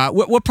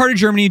 What part of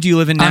Germany do you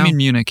live in now? I'm in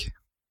Munich.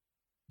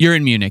 You're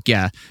in Munich,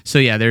 yeah. So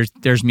yeah,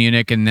 there's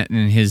Munich, and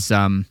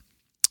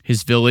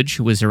his village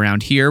was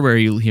around here where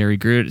he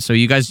grew. So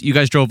you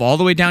guys drove all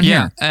the way down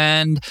here.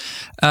 And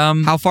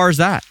how far is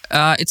that?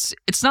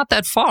 It's not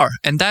that far,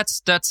 and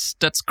that's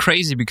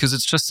crazy because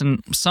it's just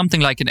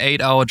something like an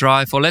 8-hour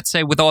drive, or let's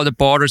say with all the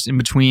borders in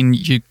between,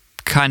 you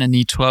kind of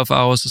need 12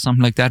 hours or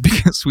something like that,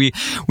 because we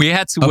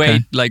had to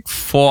wait like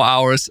 4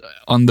 hours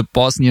on the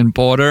Bosnian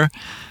border.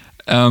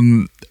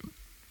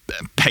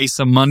 Pay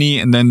some money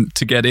and then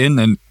to get in,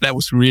 and that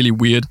was really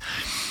weird.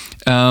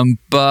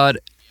 But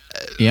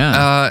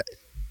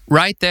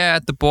right there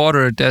at the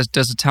border,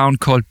 there's a town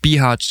called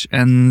Bihać,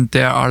 and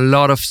there are a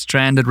lot of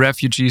stranded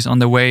refugees on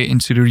their way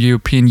into the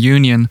European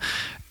Union,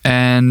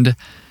 and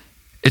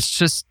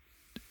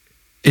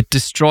it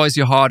destroys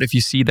your heart if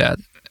you see that.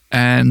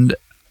 And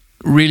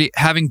really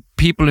having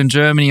people in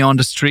Germany on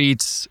the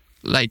streets,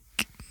 like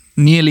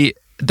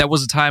there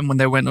was a time when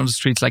they went on the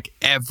streets like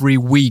every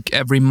week,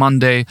 every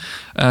Monday,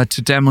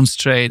 to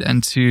demonstrate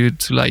and to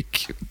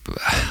like,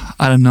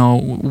 I don't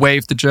know,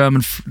 wave the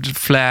German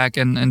flag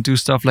and do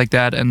stuff like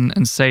that,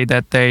 and say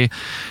that they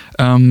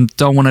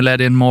don't want to let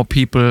in more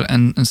people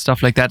and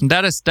stuff like that. And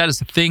that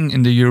is a thing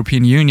in the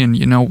European Union.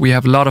 You know, we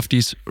have a lot of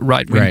these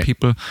right-wing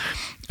people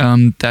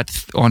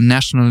or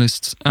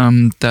nationalists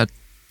that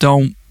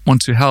don't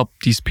want to help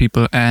these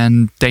people,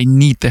 and they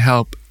need the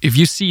help. If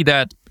you see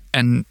that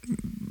and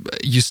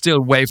you still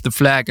wave the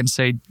flag and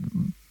say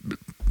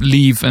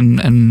leave,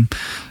 and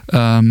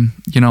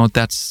you know,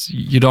 that's,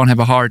 you don't have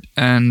a heart.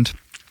 And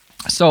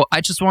so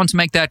I just want to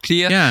make that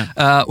clear,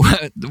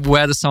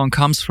 where the song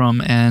comes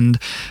from. And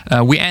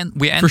we end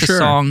the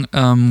song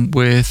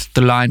with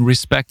the line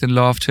 "Respect and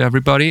love to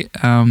everybody,"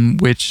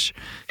 which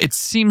it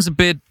seems a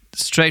bit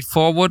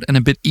straightforward and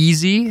a bit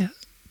easy,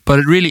 but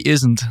it really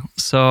isn't.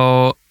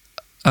 So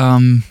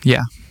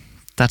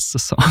that's the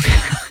song.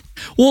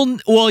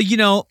 Well, you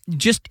know,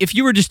 just if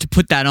you were just to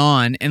put that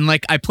on, and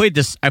like I played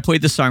this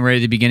song right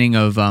at the beginning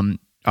of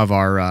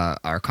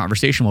our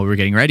conversation while we were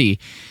getting ready,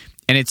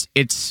 and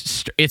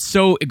it's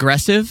so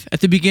aggressive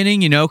at the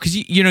beginning, you know, because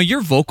you know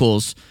your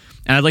vocals,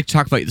 and I'd like to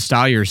talk about the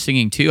style you're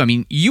singing too. I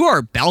mean, you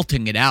are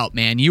belting it out,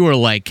 man. You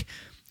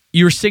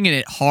were singing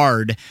it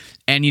hard,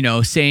 and you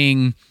know,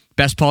 saying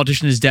 "Best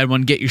politician is dead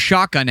one, get your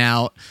shotgun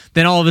out."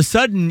 Then all of a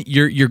sudden,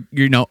 you're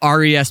you know,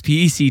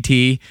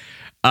 RESPECT.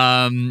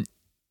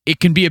 It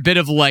can be a bit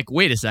of like,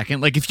 wait a second.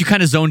 Like if you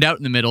kind of zoned out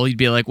in the middle, you'd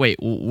be like, wait,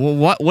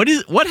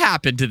 what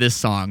happened to this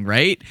song,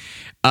 right?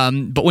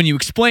 But when you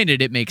explain it,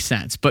 it makes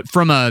sense. But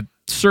from a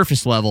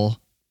surface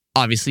level,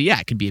 obviously,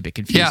 it can be a bit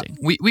confusing.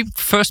 Yeah, we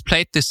first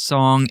played this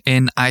song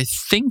in, I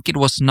think it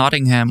was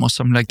Nottingham or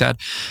something like that,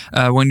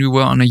 when we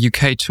were on a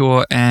UK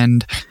tour,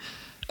 and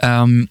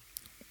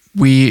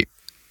the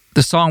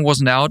song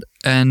wasn't out,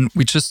 and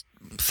we just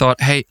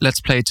thought, hey, let's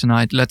play it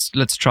tonight. Let's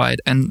try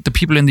it. And the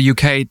people in the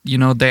UK, you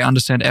know, they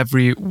understand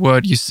every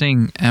word you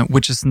sing,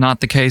 which is not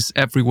the case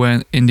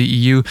everywhere in the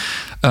EU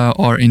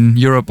or in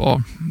Europe,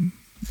 or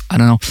I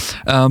don't know.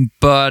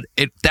 But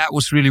that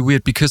was really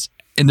weird, because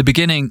in the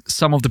beginning,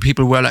 some of the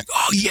people were like,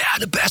 "Oh yeah,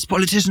 the best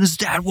politician is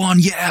that one,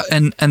 yeah."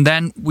 And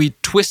then we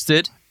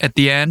twisted at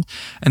the end,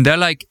 and they're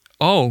like,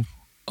 "Oh,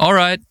 all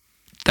right,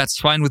 that's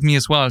fine with me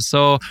as well."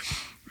 So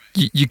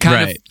you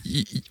kind of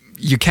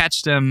you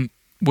catch them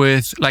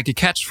with like a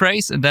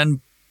catchphrase and then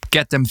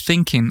get them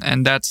thinking,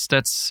 and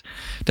that's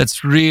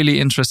really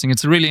interesting.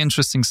 It's a really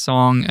interesting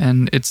song,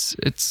 and it's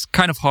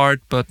kind of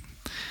hard, but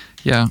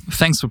yeah,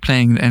 thanks for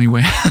playing it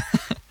anyway.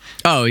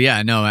 Oh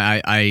yeah, no,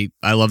 I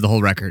love the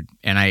whole record,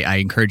 and I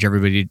encourage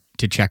everybody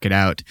to check it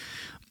out.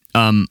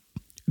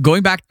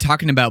 Going back,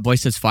 talking about Boy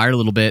Sets Fire a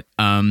little bit,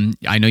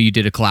 I know you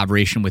did a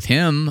collaboration with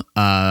him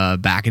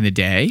back in the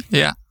day.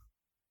 Yeah.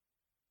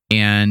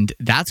 And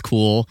that's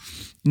cool.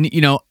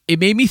 You know, it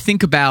made me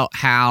think about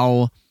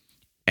how,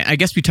 I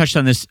guess we touched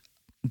on this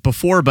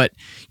before, but,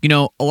 you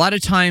know, a lot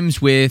of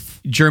times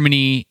with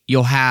Germany,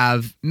 you'll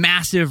have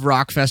massive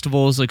rock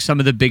festivals, like some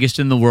of the biggest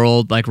in the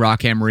world, like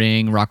Rock am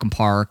Ring, Rock am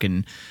Park,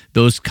 and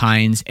those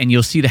kinds. And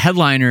you'll see the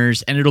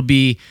headliners, and it'll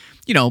be,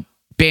 you know,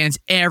 bands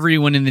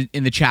everyone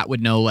in the chat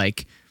would know,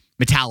 like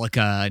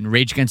Metallica and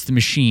Rage Against the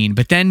Machine.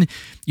 But then,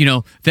 you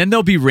know, then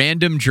there'll be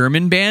random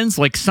German bands,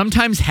 like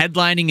sometimes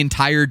headlining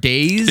entire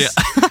days,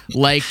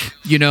 like,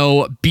 you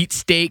know,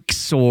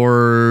 Beatsteaks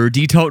or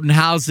Die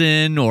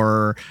Totenhausen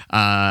or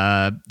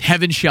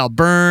Heaven Shall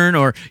Burn,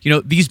 or, you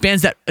know, these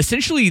bands that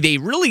essentially they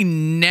really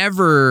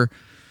never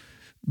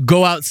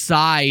go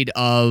outside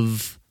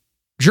of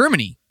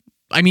Germany.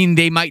 I mean,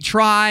 they might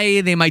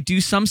try, they might do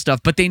some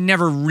stuff, but they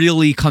never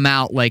really come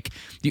out. Like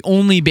the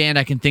only band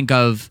I can think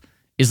of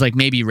is like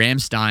maybe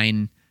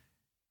Rammstein,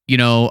 you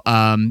know,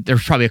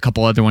 there's probably a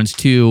couple other ones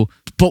too.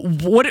 But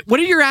what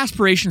are your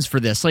aspirations for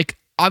this? Like,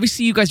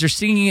 obviously you guys are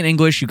singing in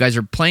English, you guys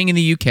are playing in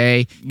the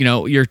UK, you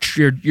know, you're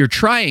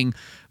trying.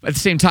 At the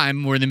same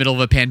time, we're in the middle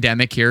of a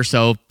pandemic here,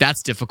 so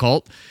that's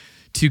difficult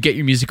to get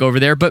your music over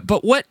there.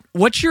 But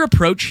what's your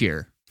approach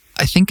here?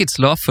 I think it's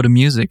love for the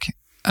music.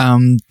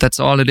 That's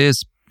all it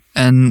is.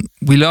 And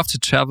we love to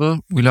travel.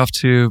 We love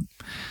to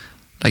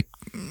like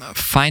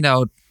find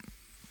out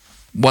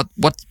what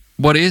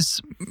is,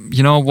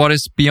 you know, what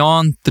is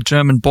beyond the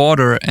German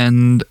border.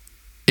 And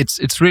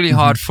it's really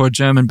hard for a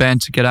German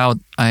band to get out.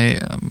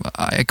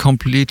 I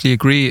completely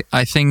agree.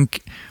 I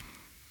think,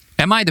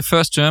 am I the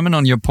first German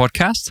on your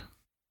podcast?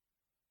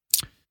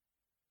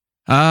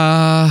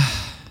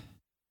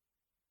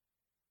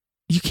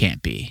 You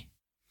can't be.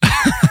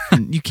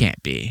 You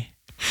can't be.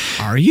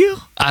 Are you?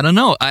 I don't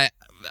know. I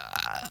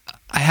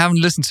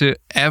haven't listened to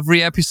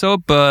every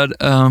episode, but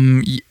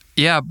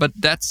yeah. But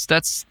that's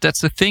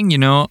the thing, you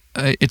know.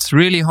 It's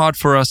really hard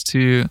for us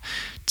to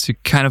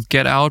kind of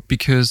get out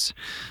because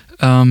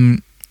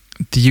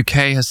the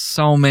UK has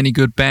so many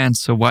good bands.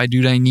 So why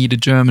do they need a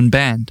German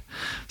band?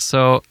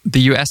 So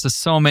the US has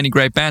so many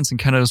great bands in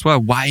Canada as well.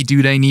 Why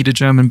do they need a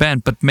German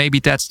band? But maybe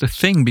that's the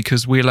thing,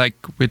 because we're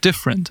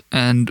different,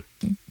 and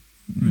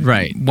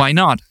right. Why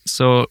not?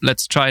 So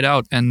let's try it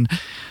out. And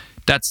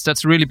that's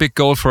a really big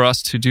goal for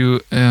us to do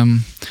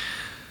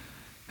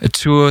a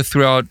tour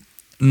throughout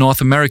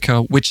North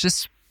America, which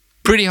is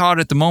pretty hard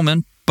at the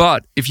moment.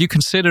 But if you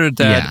consider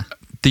that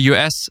the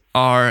US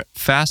are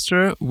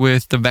faster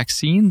with the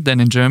vaccine than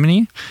in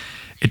Germany,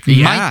 it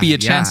might be a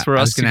chance for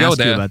us to go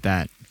there. About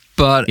that.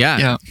 But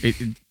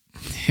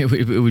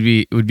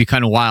it would be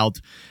kind of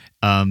wild.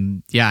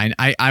 And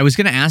I was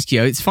going to ask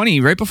you, it's funny,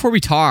 right before we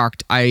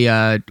talked,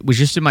 I was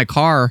just in my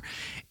car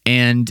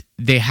and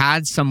they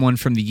had someone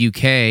from the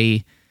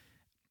UK.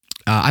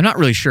 I'm not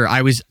really sure.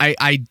 I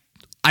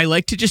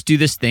like to just do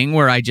this thing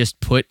where I just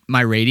put my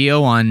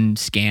radio on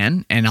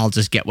scan and I'll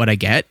just get what I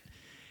get.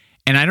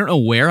 And I don't know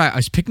where. I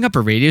was picking up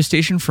a radio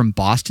station from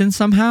Boston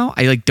somehow.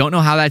 I don't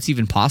know how that's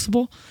even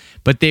possible.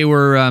 But they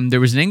were there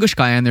was an English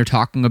guy on there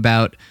talking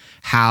about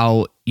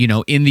how, you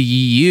know, in the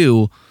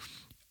EU,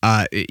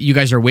 you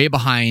guys are way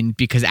behind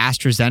because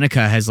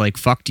AstraZeneca has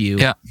fucked you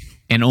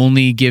and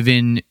only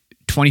given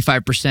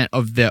 25%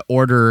 of the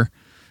order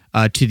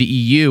to the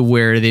EU,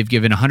 where they've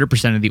given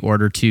 100% of the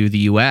order to the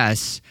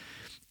US,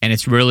 and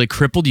it's really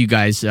crippled you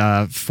guys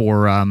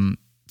for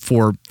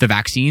the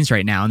vaccines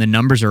right now, and the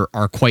numbers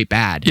are quite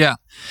bad. Yeah,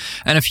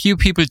 and a few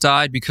people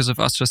died because of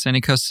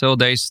AstraZeneca, so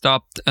they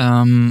stopped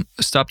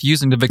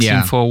using the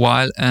vaccine for a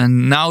while,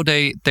 and now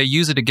they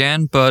use it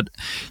again. But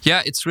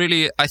yeah, it's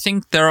really, I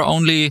think there are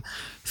only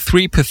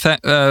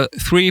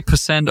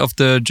 3% of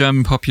the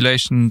German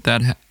population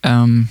that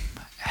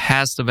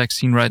has the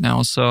vaccine right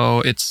now.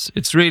 So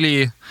it's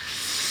really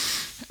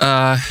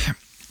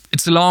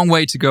it's a long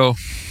way to go.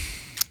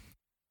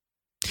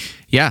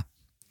 Yeah.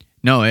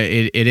 No,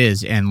 it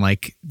is, and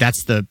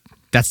that's the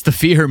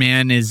fear,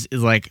 man. Is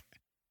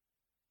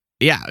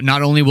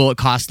not only will it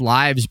cost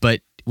lives,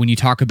 but when you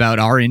talk about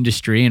our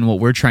industry and what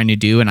we're trying to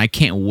do, and I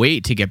can't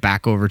wait to get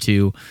back over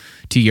to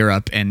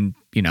Europe and,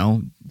 you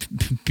know,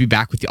 be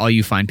back with all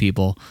you fine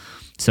people.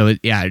 So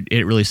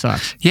it really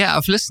sucks. Yeah,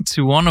 I've listened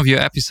to one of your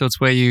episodes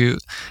where you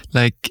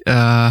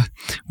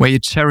where you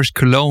cherish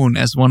Cologne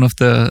as one of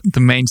the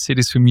main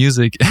cities for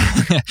music,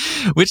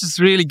 which is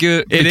really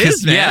good. It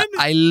is, man. Yeah,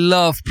 I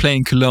love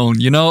playing Cologne.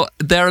 You know,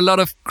 there are a lot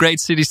of great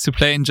cities to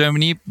play in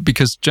Germany,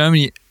 because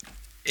Germany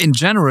in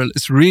general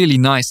is really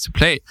nice to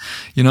play,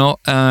 you know,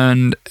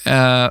 and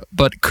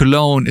but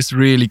Cologne is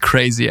really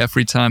crazy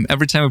every time.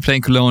 Every time we play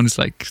in Cologne, it's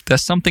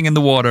there's something in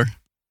the water.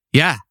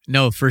 Yeah,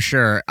 no, for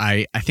sure.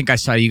 I think I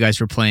saw you guys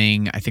were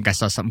playing. I think I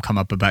saw something come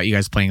up about you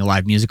guys playing a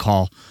live music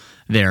hall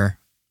there.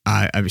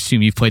 I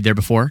assume you've played there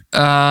before?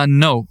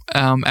 No.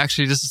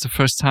 Actually, this is the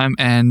first time,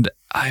 and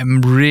I'm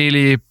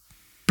really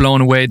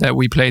blown away that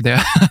we play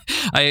there.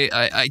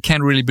 I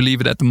can't really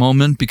believe it at the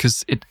moment,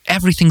 because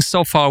everything's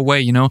so far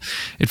away, you know.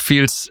 It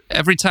feels,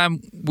 every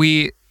time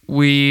we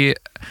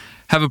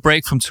have a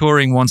break from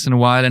touring once in a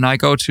while and I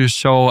go to a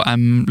show,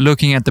 I'm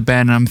looking at the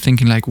band and I'm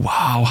thinking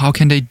wow, how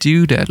can they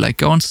do that?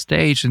 Go on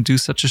stage and do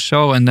such a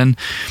show. And then,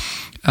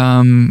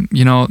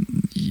 you know,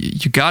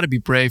 you got to be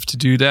brave to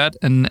do that.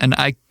 And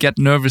I get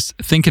nervous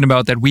thinking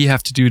about that we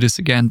have to do this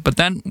again. But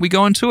then we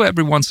go on tour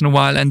every once in a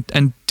while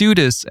and do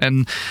this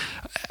and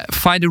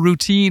find a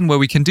routine where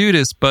we can do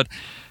this. But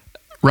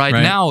right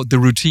now, the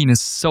routine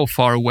is so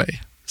far away.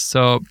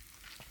 So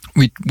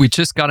we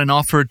just got an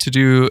offer to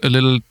do a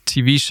little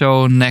TV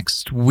show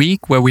next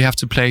week where we have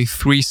to play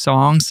 3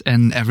 songs,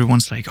 and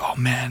everyone's like, "Oh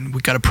man,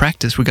 we got to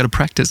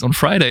practice on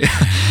Friday."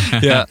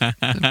 Yeah,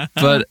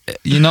 but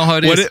you know how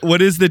it is.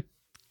 What is the?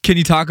 Can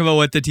you talk about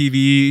what the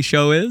TV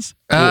show is?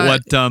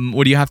 What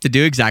do you have to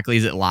do exactly?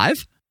 Is it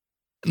live?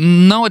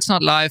 No, it's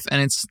not live,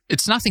 and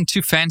it's nothing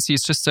too fancy.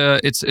 It's just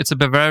it's a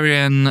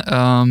Bavarian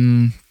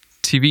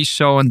TV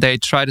show, and they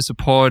try to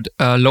support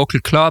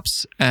local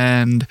clubs,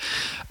 and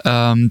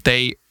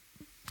they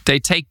they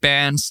take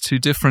bands to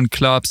different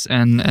clubs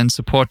and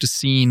support the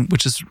scene,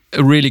 which is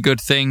a really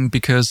good thing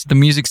because the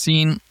music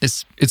scene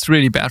it's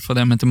really bad for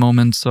them at the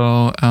moment.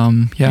 So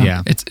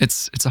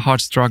it's a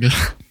hard struggle.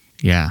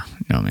 Yeah,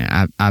 no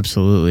man,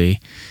 absolutely.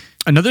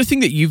 Another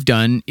thing that you've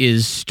done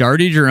is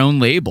started your own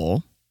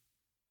label,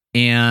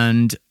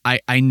 and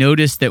I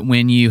noticed that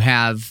when you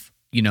have,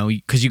 you know,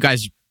 because you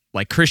guys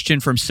like Christian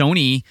from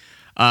Sony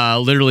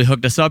literally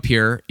hooked us up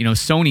here, you know,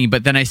 Sony,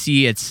 but then I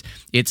see it's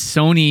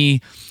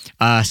Sony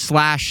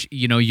 /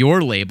 you know,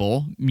 your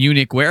label,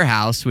 Munich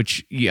Warehouse,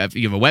 which you have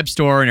a web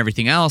store and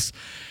everything else.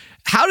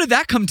 How did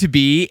that come to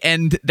be?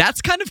 And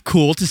that's kind of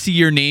cool to see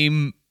your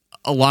name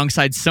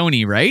alongside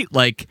Sony, right?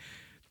 Like,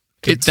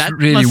 it's that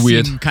really must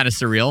weird, seem kind of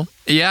surreal.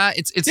 Yeah,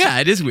 it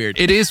is weird.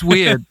 It is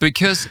weird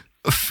because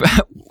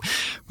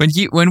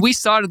when we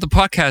started the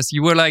podcast,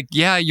 you were like,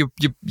 yeah, you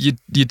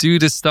do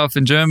this stuff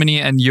in Germany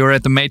and you're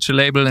at the major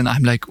label, and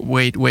I'm like,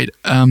 wait,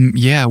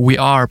 yeah, we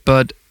are,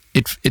 but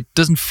it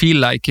doesn't feel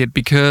like it,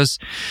 because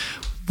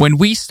when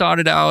we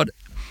started out,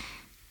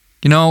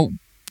 you know,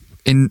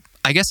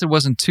 I guess it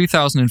was in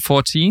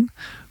 2014,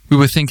 we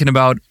were thinking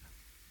about,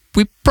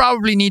 we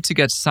probably need to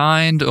get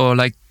signed or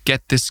like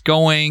get this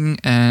going,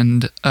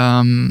 and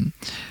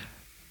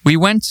we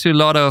went to a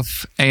lot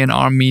of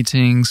A&R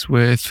meetings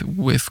with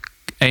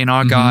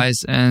A&R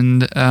guys,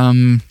 and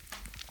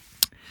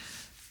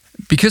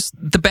because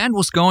the band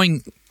was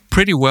going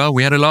pretty well,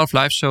 we had a lot of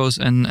live shows,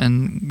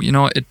 and you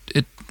know, it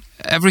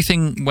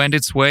everything went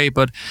its way,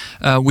 but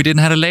we didn't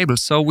have a label,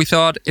 so we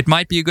thought it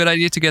might be a good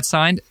idea to get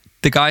signed.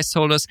 The guys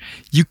told us,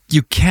 you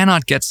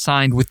cannot get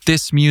signed with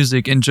this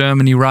music in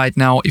Germany right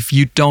now if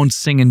you don't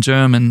sing in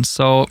German.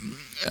 So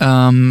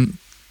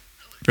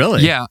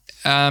really, yeah,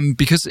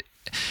 because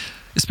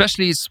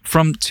especially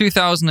from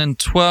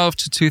 2012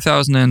 to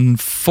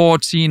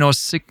 2014 or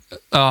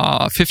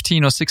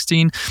 15 or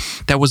 16,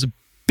 there was a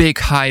big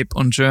hype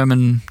on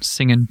German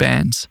singing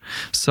bands.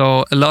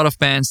 So a lot of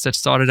bands that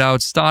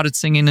started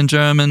singing in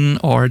German,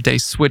 or they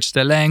switched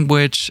their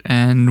language,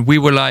 and we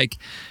were like,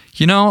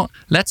 you know,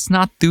 let's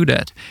not do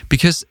that,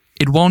 because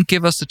it won't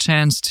give us a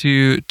chance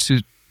to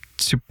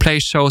play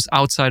shows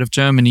outside of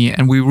Germany,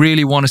 and we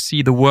really want to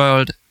see the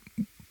world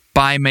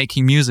by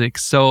making music.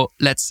 So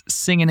let's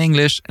sing in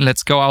English and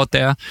let's go out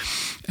there,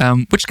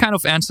 which kind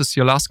of answers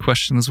your last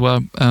question as well,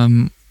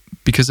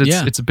 because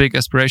it's a big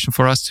aspiration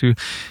for us to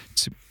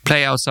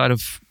play outside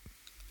of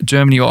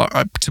Germany, or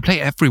to play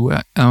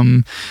everywhere.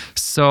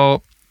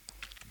 So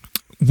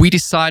we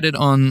decided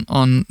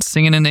on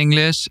singing in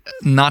English,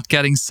 not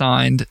getting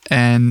signed,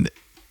 and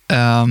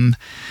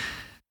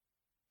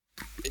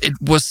it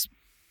was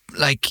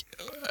like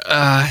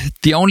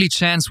the only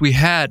chance we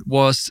had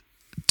was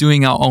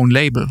doing our own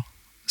label.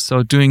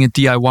 So doing a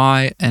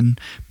DIY and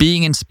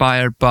being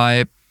inspired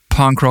by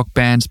punk rock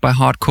bands, by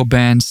hardcore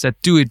bands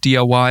that do it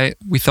DIY.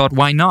 We thought,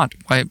 why not?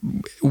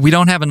 We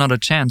don't have another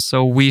chance.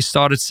 So we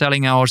started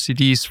selling our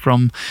CDs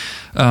from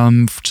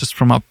just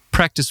from our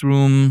practice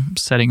room,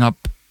 setting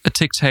up a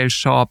Ticktail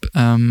shop,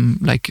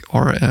 what's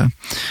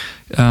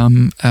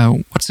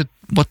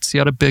the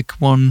other big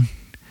one?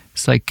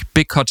 It's like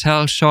Big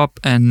Hotel shop,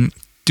 and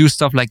do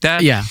stuff like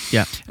that. Yeah.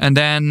 And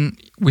then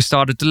we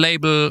started the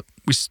label.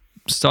 We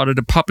started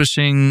a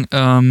publishing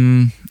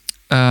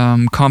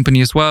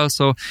company as well.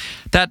 So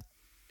that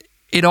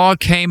it all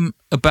came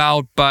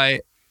about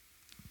by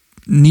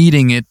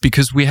needing it,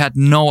 because we had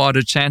no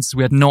other chances.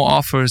 We had no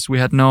offers. We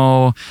had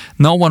no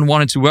one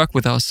wanted to work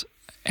with us.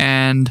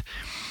 And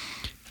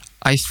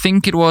I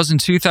think it was in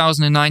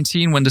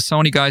 2019 when the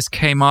Sony guys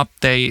came up,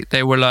 they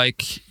were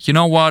like, you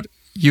know what,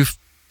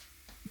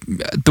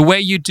 the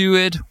way you do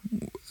it,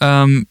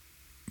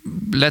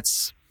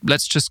 let's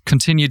just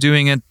continue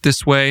doing it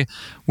this way.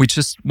 We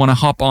just want to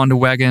hop on the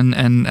wagon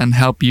and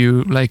help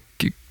you like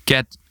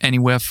get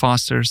anywhere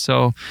faster.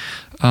 So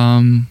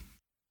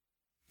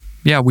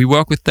we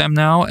work with them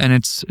now, and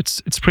it's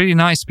pretty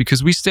nice,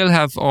 because we still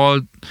have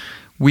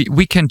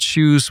we can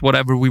choose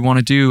whatever we want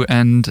to do,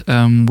 and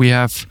we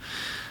have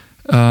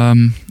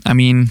I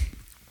mean,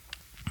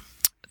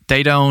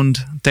 they don't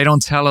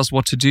tell us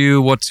what to do,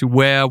 what to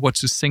wear, what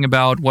to sing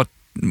about, what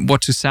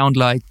to sound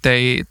like.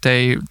 They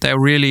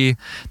really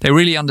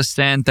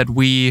understand that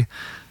we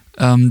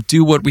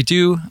do what we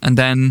do, and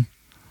then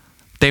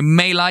they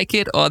may like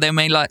it or they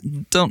may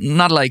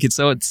not like it.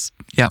 So it's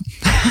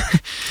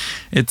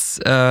it's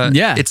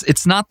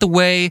not the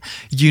way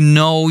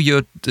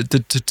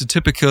the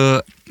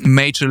typical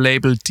major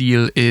label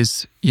deal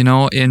is. You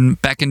know,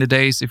 back in the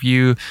days, if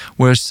you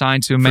were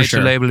signed to a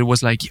major label, it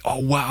was like, oh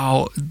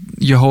wow,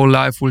 your whole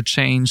life will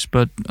change.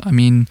 But I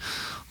mean,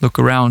 look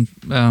around.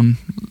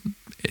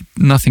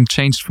 Nothing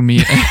changed for me.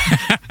 You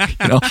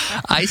know,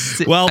 I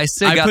still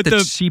got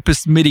the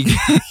cheapest MIDI.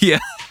 Yeah.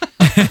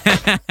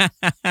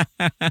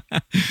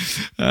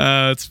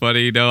 That's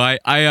funny. No,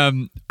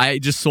 I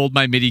just sold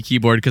my MIDI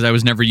keyboard because I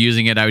was never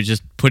using it. I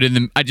just put in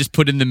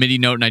the MIDI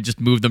note and I just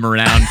moved them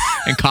around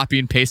and copy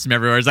and paste them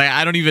everywhere. It's like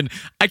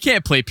I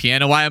can't play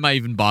piano. Why am I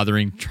even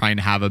bothering trying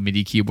to have a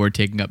MIDI keyboard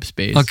taking up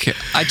space? Okay,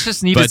 I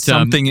just needed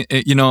something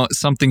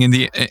in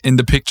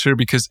the picture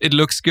because it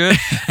looks good.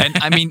 And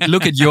I mean,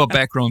 look at your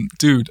background,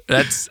 dude.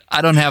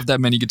 I don't have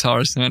that many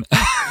guitars, man.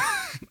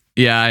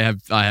 Yeah,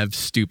 I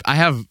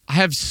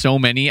have so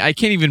many. I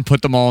can't even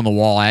put them all on the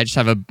wall. I just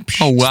have my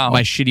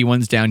shitty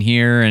ones down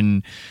here,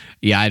 and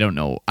yeah, I don't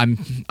know.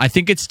 I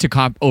think it's to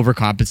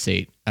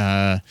overcompensate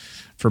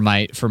for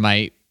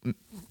my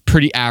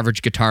pretty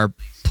average guitar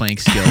playing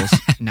skills.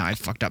 Now I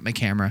fucked up my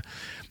camera.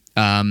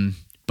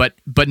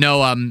 But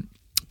no.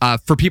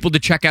 For people to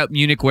check out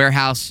Munich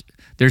Warehouse,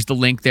 there's the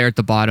link there at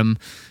the bottom.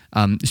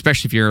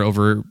 Especially if you're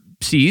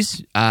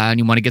overseas and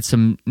you want to get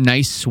some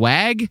nice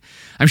swag.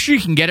 I'm sure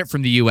you can get it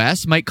from the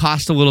US. Might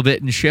cost a little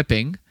bit in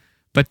shipping,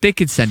 but they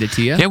could send it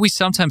to you. Yeah, we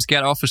sometimes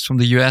get offers from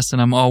the US,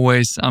 and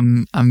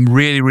I'm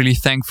really, really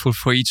thankful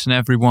for each and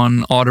every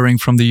one ordering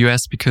from the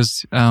US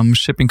because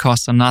shipping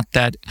costs are not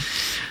that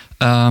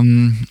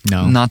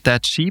not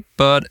that cheap,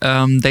 but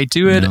they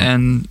do it,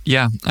 and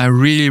yeah, I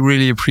really,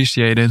 really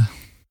appreciate it.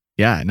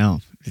 Yeah,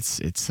 no, it's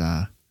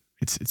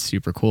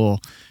super cool.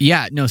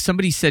 Yeah, no,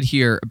 somebody said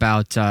here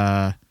about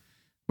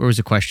where was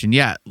the question?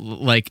 Yeah,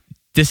 like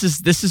this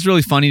is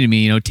really funny to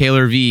me. You know,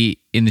 Taylor V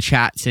in the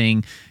chat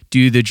saying,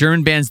 do the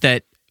German bands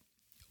that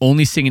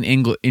only sing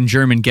in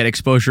German get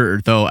exposure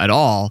though at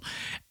all?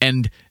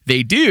 And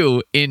they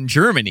do in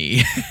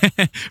Germany,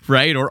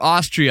 right? Or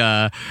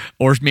Austria,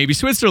 or maybe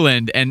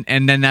Switzerland, and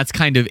then that's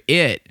kind of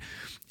it.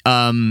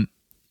 But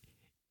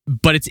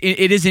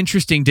it is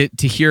interesting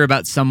to hear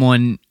about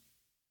someone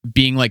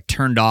being like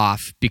turned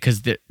off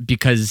because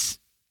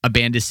a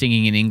band is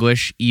singing in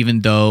English,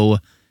 even though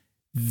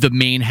the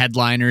main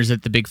headliners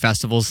at the big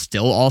festivals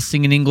still all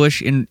sing in English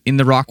in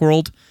the rock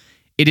world.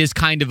 It is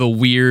kind of a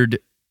weird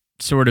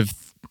sort of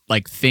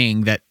like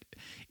thing that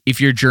if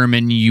you're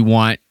German, you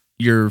want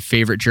your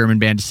favorite German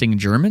band to sing in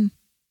German.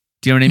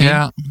 Do you know what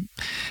I mean?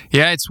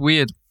 Yeah, it's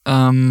weird.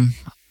 But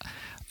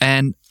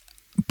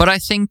I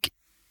think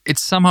it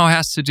somehow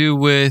has to do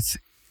with,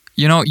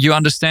 you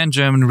understand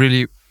German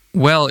really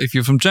well if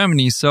you're from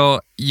Germany, so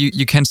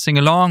you can sing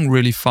along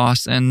really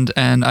fast. And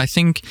I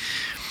think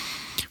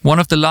one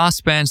of the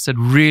last bands that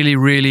really,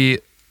 really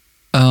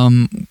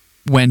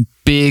went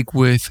big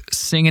with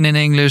singing in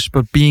English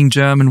but being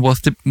German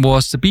was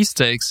the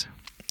Beefsteaks.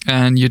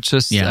 And you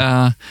just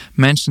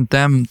mentioned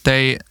them.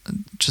 They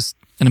just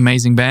an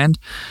amazing band.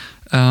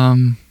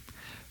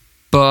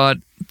 But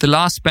the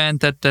last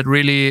band that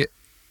really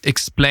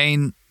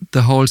explained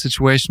the whole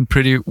situation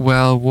pretty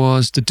well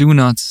was the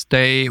Donuts.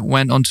 They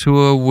went on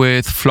tour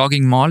with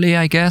Flogging Molly,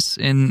 I guess,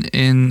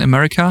 in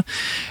America,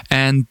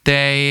 and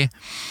they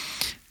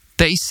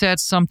said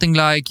something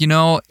like,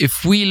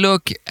 if we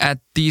look at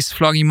these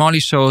Flogging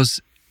Molly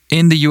shows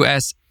in the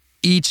US,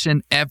 each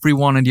and every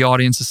one in the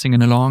audience is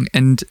singing along,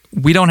 and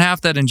we don't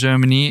have that in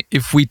Germany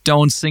if we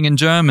don't sing in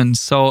German,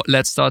 so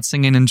let's start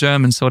singing in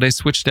German. So they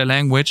switched their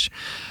language,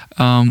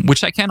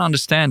 which I can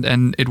understand,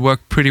 and it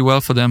worked pretty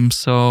well for them.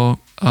 So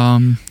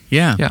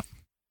yeah,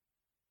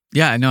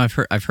 I know,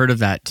 I've heard of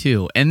that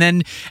too.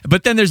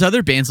 But then there's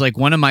other bands, like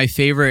one of my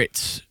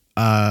favorites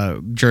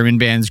German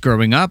bands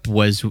growing up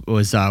was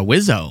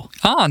Wizzo.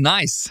 Oh,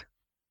 nice.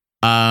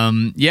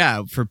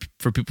 Yeah, for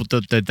people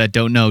that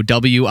don't know,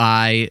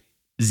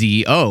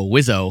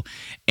 Wizzo,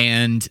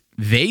 and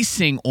they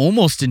sing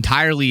almost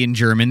entirely in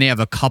German. They have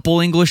a couple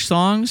English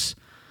songs,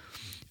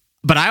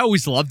 but I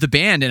always loved the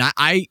band, and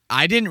I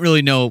didn't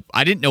really know.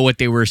 I didn't know what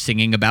they were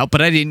singing about,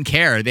 but I didn't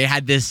care. They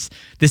had this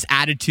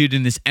attitude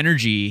and this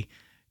energy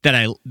that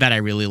I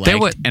really liked. They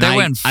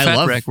were in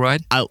Fat Wreck,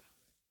 right?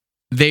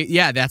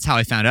 That's how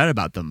I found out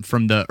about them,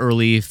 from the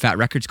early Fat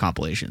Records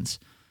compilations,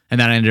 and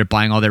then I ended up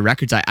buying all their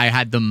records. I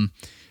had them.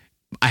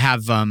 I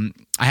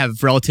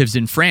have relatives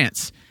in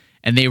France,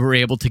 and they were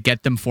able to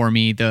get them for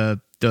me,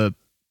 the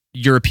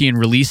European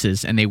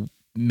releases, and they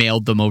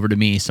mailed them over to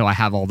me. So I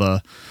have all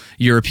the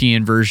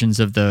European versions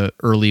of the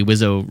early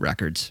Wizzo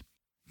records.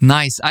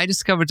 Nice. I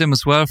discovered them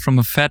as well from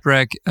a Fat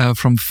Wreck,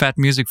 from Fat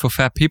Music for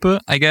Fat People,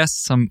 I guess,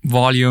 some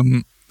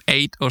volume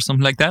 8 or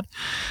something like that.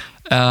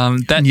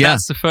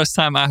 That's the first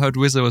time I heard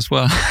Wizzo as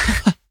well.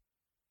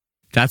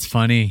 That's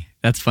funny.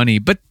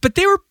 But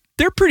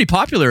they're pretty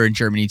popular in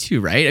Germany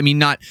too, right? I mean,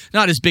 not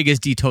as big as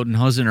Die Toten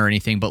Hosen or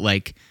anything, but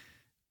like,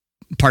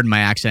 pardon my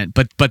accent,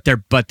 but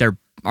they're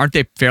aren't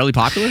they fairly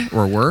popular,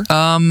 or were?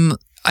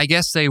 I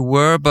guess they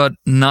were, but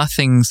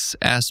nothing's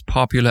as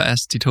popular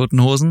as Die Toten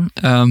Hosen,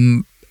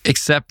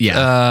 except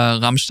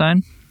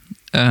Rammstein.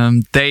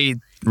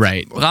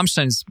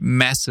 Rammstein is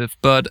massive,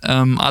 but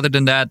other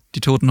than that, Die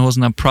Toten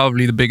Hosen are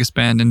probably the biggest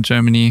band in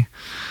Germany,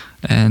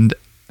 and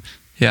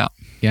yeah.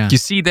 You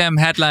see them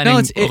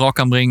headlining Rock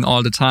am Ring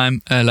all the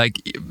time, like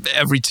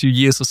every 2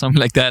 years or something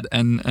like that,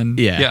 and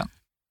yeah.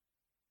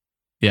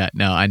 Yeah,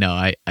 no, I know.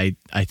 I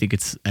think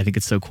it's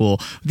so cool.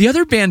 The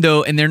other band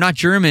though, and they're not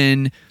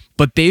German,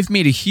 but they've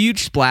made a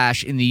huge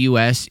splash in the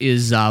U.S.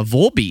 is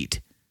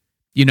Volbeat.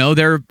 You know,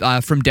 they're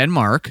from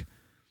Denmark,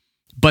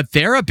 but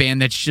they're a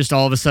band that's just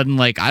all of a sudden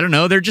like, I don't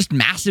know, they're just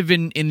massive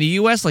in the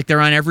U.S. Like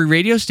they're on every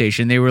radio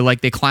station. They were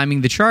like, they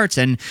climbing the charts.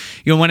 And,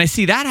 you know, when I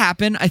see that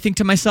happen, I think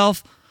to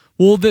myself,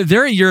 well,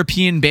 they're a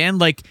European band.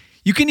 Like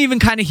you can even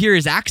kind of hear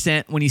his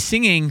accent when he's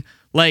singing.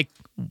 Like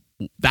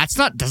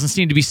doesn't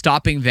seem to be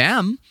stopping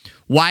them.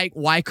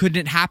 Why couldn't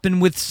it happen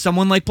with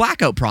someone like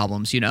Blackout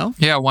Problems, you know?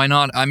 Yeah, why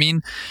not? I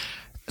mean,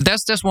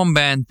 there's one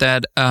band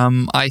that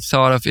I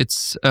thought of.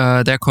 It's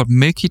they're called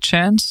Milky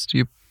Chance. Do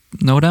you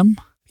know them?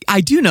 I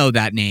do know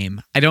that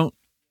name. I do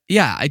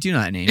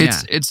know that name.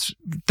 It's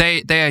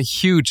they are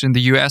huge in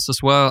the US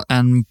as well,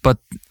 but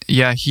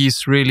yeah,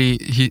 he's really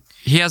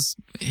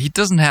he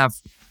doesn't have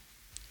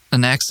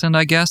an accent,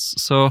 I guess.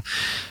 So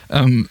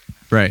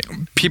right.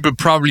 People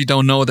probably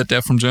don't know that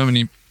they're from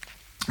Germany.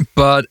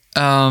 But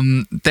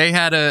they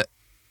had a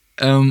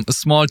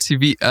small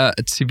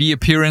TV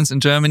appearance in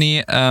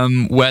Germany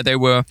where they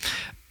were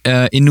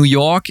in New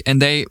York,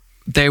 and they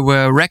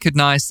were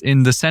recognized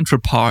in the Central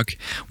Park,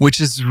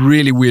 which is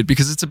really weird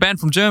because it's a band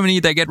from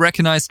Germany. They get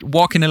recognized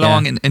walking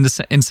along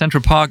in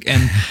Central Park,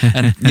 and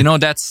you know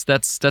that's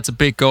a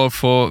big goal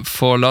for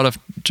a lot of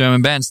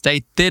German bands.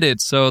 They did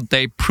it, so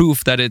they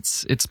proved that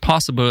it's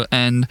possible.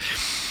 And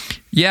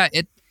yeah,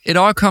 it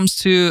all comes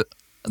to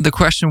the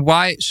question,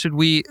 why should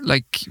we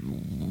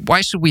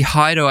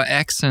hide our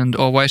accent,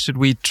 or why should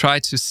we try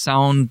to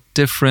sound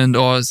different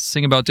or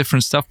sing about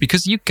different stuff?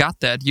 Because you got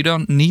that. You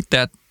don't need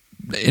that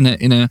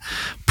in a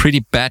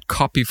pretty bad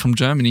copy from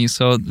Germany.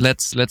 So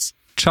let's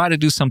try to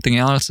do something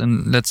else,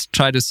 and let's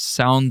try to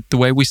sound the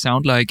way we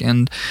sound like.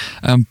 And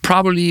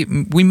probably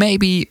we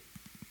maybe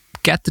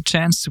get the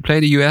chance to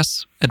play the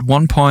US at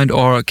one point,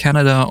 or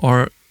Canada,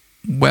 or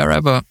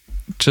wherever,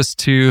 just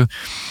to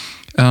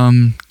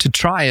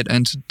try it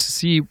and to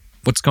see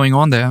what's going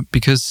on there,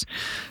 because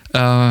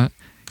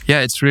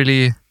it's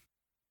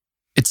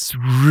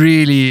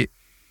really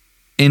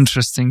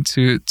interesting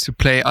to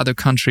play other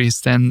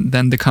countries than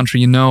the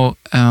country you know.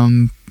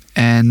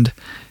 And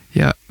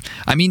yeah,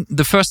 I mean,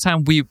 the first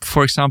time we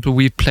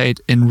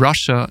played in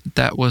Russia,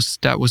 that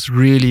was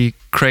really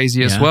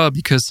crazy as well,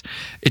 because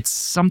it's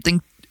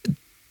something,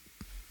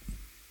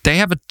 they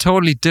have a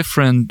totally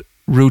different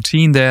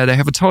routine there. They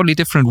have a totally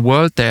different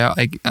world there.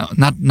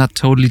 Not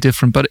totally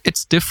different, but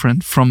it's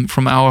different from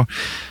our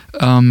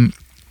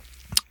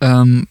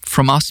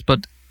from us.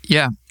 But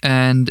yeah,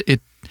 and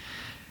it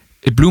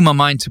blew my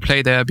mind to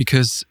play there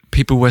because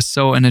people were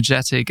so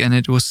energetic, and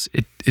it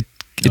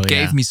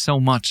gave me so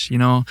much, you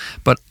know.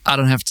 But I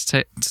don't have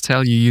to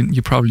tell you.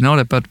 You probably know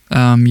that. But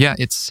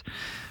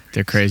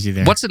they're crazy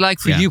there. What's it like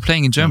for you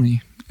playing in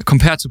Germany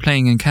compared to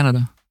playing in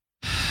Canada?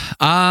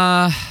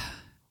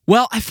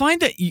 Well, I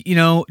find that, you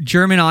know,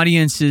 German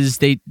audiences,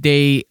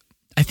 I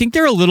think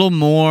they're a little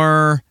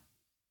more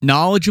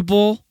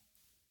knowledgeable,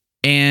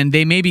 and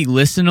they maybe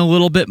listen a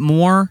little bit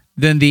more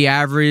than the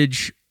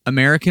average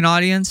American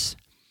audience.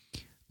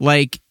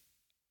 Like,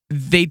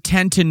 they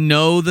tend to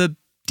know the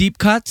deep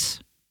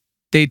cuts.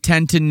 They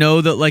tend to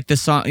know that, like, the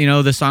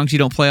songs you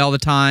don't play all the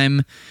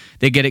time.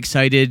 They get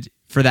excited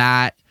for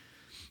that.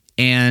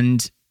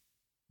 And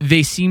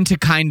they seem to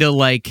kind of,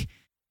 like,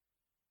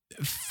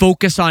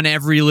 focus on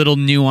every little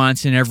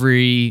nuance and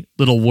every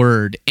little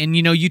word. And,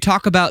 you know, you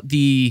talk about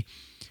the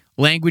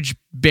language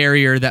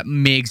barrier that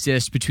may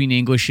exist between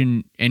English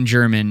and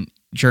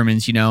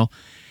Germans, you know.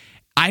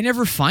 I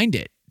never find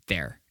it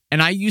there.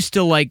 And I used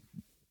to, like,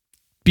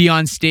 be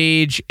on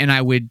stage and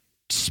I would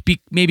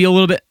speak maybe a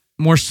little bit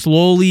more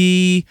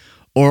slowly,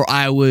 or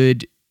I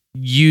would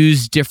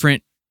use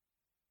different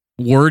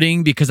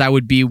wording because I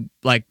would be,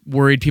 like,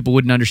 worried people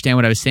wouldn't understand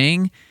what I was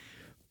saying.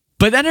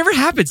 But that never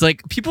happens.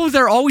 Like, people,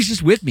 they're always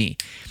just with me.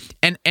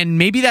 And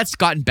maybe that's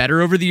gotten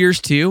better over the years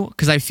too,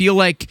 because I feel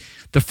like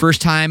the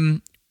first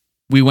time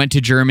we went to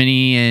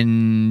Germany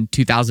in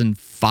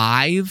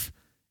 2005,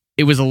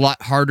 it was a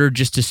lot harder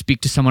just to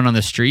speak to someone on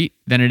the street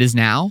than it is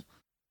now,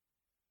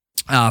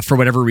 for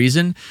whatever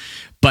reason.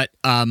 But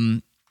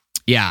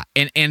yeah,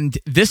 and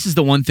this is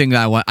the one thing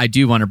that I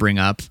do want to bring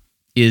up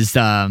is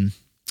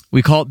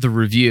we call it the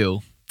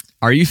review.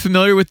 Are you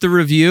familiar with the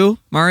review,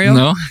 Mario?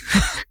 No.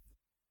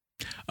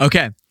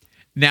 Okay,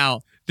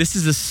 now this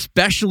is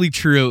especially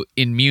true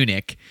in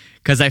Munich,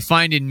 because I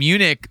find in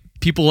Munich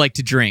people like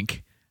to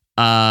drink,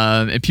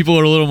 and people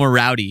are a little more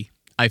rowdy,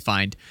 I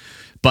find.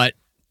 But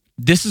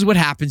this is what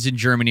happens in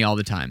Germany all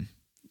the time.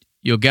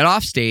 You'll get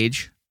off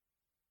stage,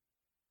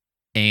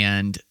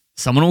 and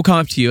someone will come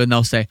up to you and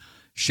they'll say,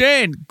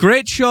 "Shane,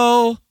 great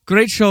show.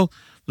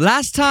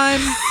 Last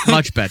time,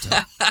 much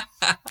better.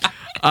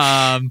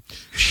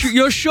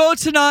 Your show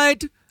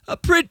tonight,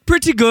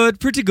 pretty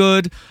good.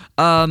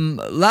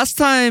 Last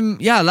time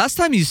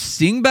you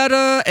sing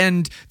better,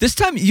 and this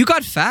time you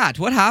got fat.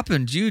 What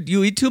happened?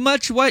 You eat too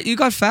much? What? You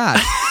got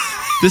fat."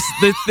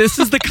 This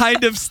is the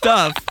kind of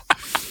stuff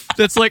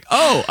that's like,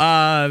 oh,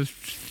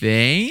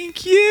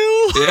 thank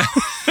you. Yeah.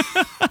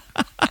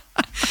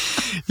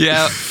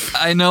 Yeah,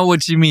 I know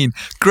what you mean.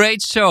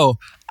 Great show.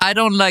 I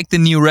don't like the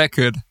new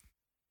record.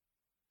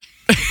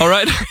 All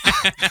right.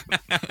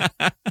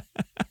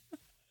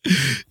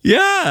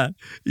 Yeah.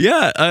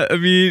 I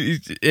mean,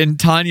 and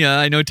Tanya,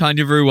 I know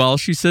Tanya very well.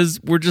 She says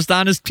we're just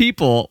honest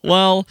people.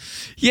 Well,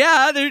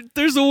 yeah,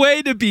 there's a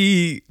way to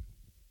be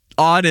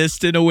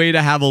honest and a way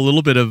to have a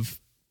little bit of,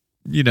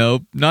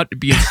 not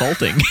be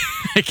insulting,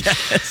 I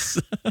guess.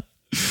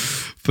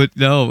 But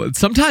no,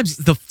 sometimes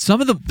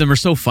some of them are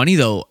so funny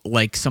though.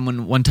 Like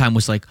someone one time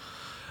was like,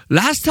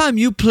 "Last time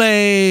you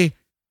play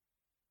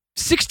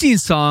 16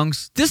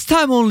 songs, this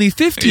time only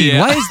 15. Yeah.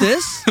 Why is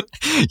this?"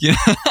 Yeah.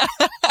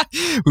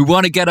 We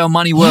want to get our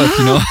money worth,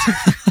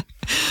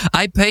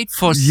 I paid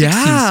for 16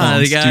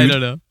 songs, dude. I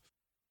don't know.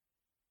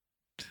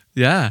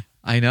 Yeah,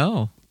 I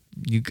know.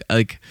 You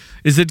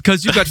is it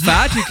because you got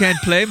fat? You can't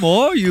play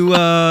more? You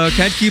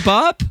can't keep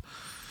up?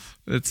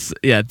 This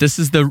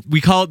is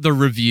we call it the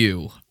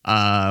review,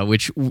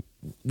 which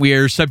we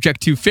are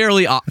subject to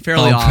fairly often.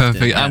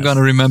 Perfect. Yes. I'm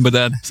gonna remember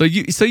that. So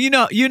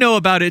you know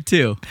about it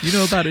too.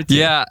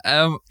 Yeah.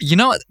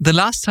 The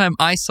last time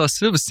I saw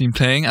Silverstein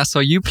playing, I saw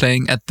you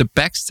playing at the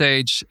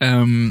backstage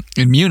in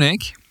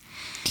Munich.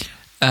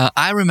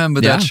 I remember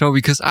that show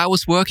because I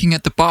was working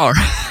at the bar.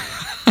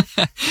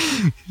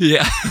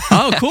 Yeah.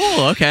 Oh,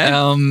 cool. Okay.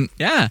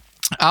 Yeah.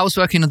 I was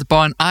working at the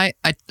bar, and I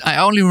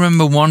only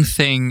remember one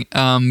thing.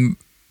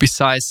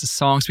 Besides the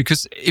songs,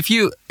 because if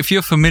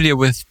you're familiar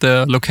with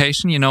the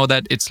location, you know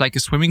that it's like a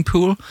swimming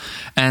pool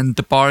and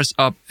the bar's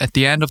up at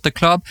the end of the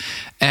club.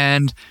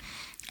 And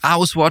I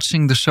was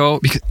watching the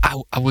show because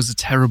I was a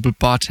terrible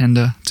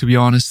bartender, to be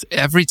honest.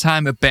 Every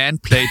time a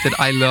band played that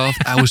I loved,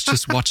 I was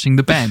just watching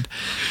the band.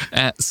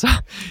 So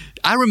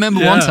I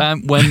remember one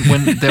time when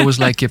there was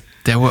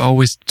there were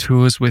always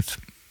tours with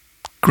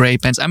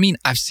great bands. I mean,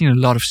 I've seen a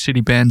lot of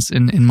shitty bands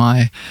in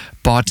my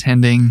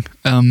bartending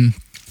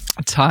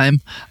time.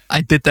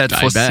 I did that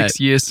for 6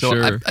 years, so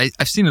sure.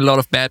 I've seen a lot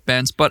of bad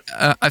bands, but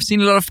I've seen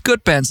a lot of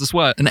good bands as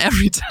well. And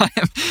every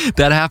time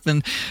that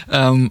happened,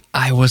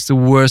 I was the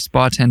worst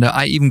bartender.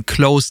 I even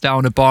closed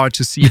down a bar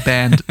to see a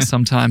band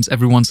sometimes,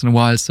 every once in a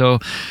while. So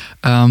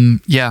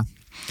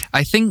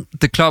I think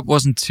the club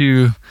wasn't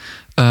too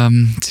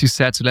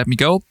sad to let me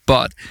go,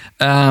 but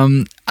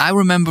I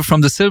remember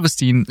from the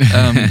Silverstein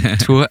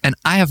tour, and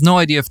I have no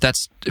idea if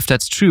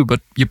that's true, but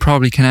you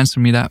probably can answer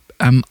me that.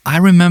 I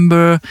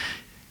remember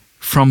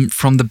from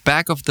the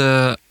back of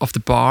the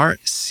bar,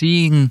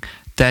 seeing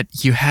that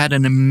you had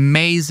an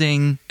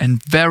amazing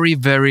and very,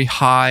 very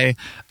high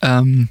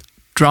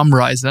drum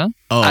riser.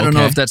 Oh, I don't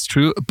know if that's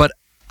true, but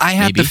I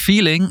had the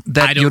feeling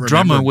that your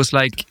drummer was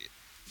like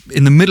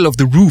in the middle of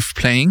the roof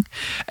playing,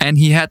 and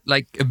he had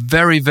like a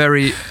very,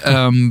 very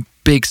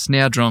big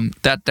snare drum.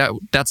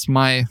 That's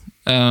my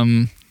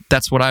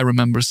that's what I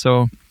remember.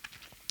 So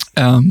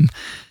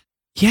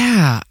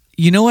yeah,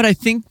 you know what? I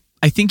think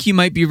you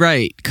might be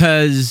right,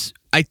 because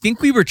I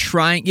think we were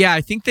trying. Yeah,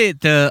 I think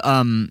that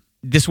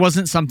this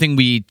wasn't something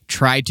we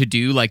tried to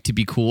do, like, to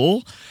be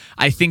cool.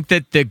 I think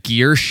that the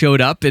gear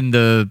showed up in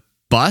the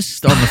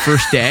bus on the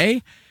first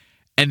day,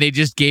 and they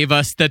just gave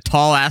us the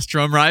tall ass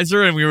drum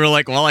riser, and we were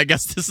like, well, I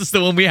guess this is the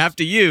one we have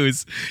to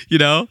use,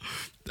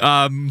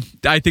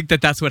 I think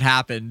that's what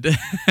happened.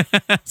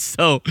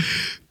 So,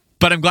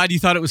 but I'm glad you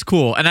thought it was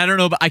cool. And I don't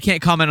know, but I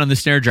can't comment on the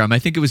snare drum. I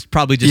think it was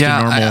probably just a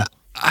normal.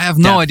 I have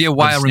no idea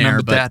why I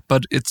remember that,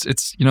 but it's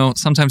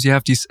sometimes you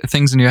have these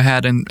things in your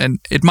head, and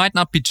it might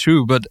not be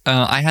true, but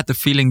I had the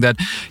feeling that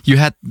you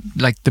had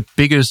like the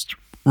biggest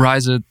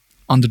riser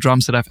on the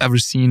drums that I've ever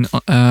seen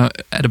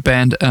at a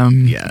band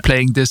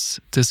playing this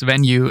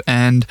venue,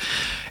 and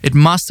it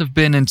must have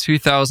been in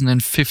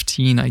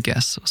 2015, I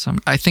guess, or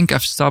something. I think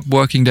I've stopped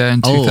working there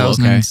in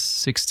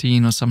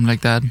 2016 or something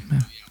like that. Yeah.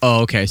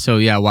 Oh, okay. So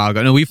yeah, a while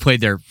ago. No, we've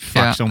played there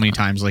so many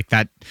times. Like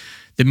that.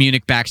 The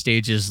Munich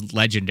backstage is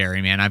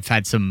legendary, man. I've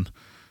had some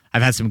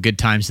good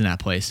times in that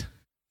place.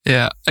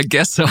 Yeah, I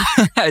guess so.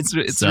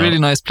 It's a really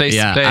nice place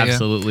to play.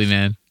 Absolutely,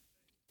 man.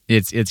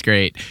 It's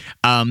great.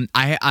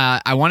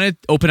 I want to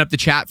open up the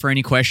chat for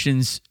any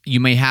questions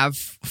you may have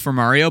for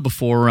Mario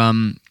before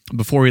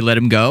we let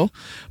him go.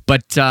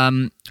 But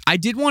I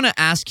did want to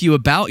ask you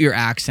about your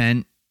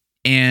accent,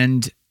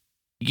 and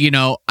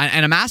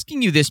and I'm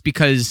asking you this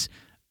because,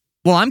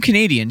 well, I'm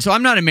Canadian, so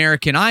I'm not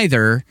American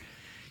either.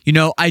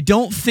 I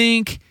don't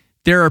think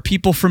there are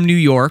people from New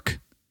York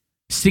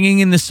singing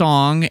in the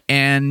song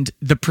and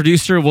the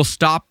producer will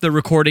stop the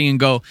recording and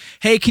go,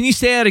 "Hey, can you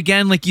say that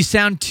again? Like, you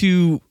sound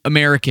too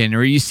American,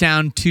 or you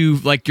sound too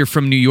like you're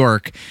from New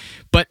York."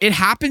 But it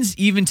happens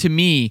even to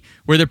me,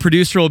 where the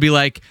producer will be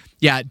like,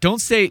 "Yeah, don't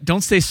say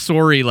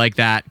sorry like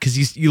that,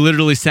 because you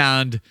literally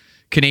sound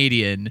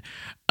Canadian."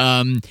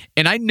 And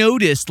I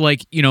noticed, one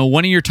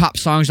of your top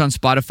songs on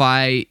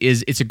Spotify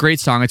it's a great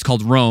song. It's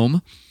called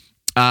Rome.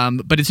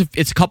 But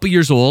it's a couple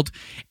years old,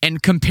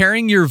 and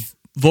comparing your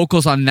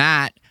vocals on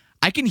that,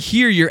 I can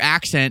hear your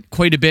accent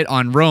quite a bit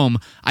on Rome.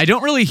 I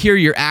don't really hear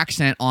your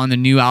accent on the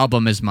new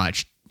album as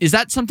much. Is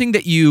that something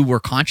that you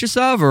were conscious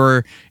of,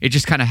 or it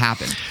just kind of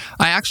happened?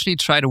 I actually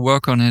try to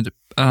work on it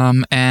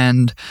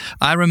And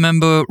I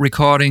remember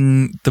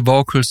recording the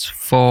vocals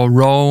for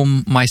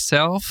Rome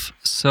myself.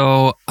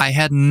 So I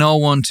had no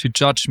one to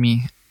judge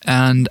me.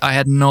 And I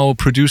had no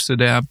producer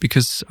there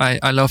because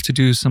I love to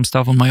do some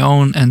stuff on my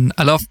own. And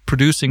I love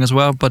producing as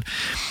well. But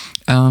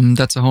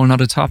that's a whole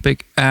nother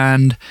topic.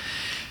 And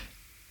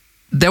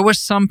there were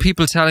some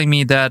people telling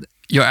me that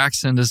your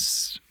accent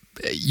is...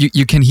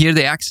 You can hear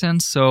the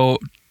accent. So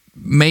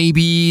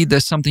maybe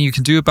there's something you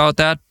can do about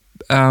that.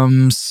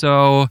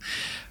 So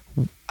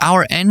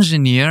our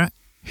engineer,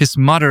 his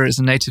mother is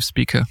a native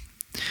speaker.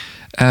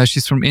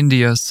 She's from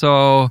India,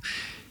 so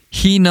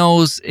he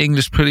knows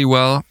English pretty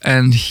well.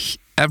 And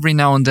every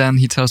now and then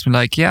he tells me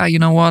like, yeah, you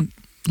know what?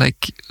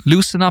 Like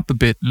loosen up a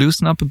bit.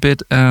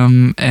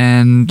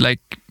 And like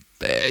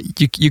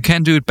you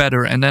can do it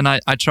better. And then I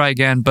try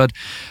again. But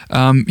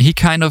he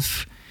kind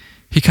of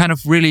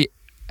really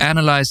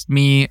analyzed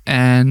me,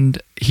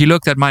 and he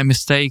looked at my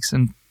mistakes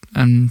and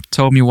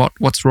told me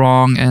what's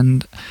wrong,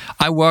 and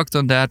I worked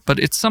on that. But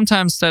it's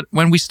sometimes that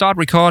when we start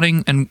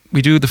recording and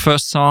we do the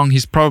first song,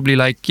 he's probably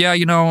like, yeah,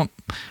 you know,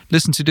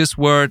 listen to this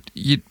word,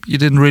 you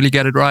didn't really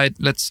get it right,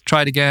 let's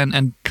try it again.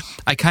 And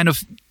I kind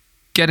of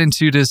get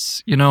into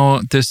this, you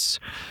know, this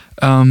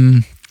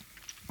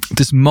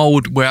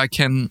mode where I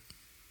can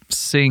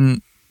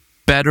sing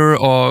better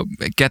or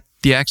get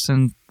the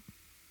accent,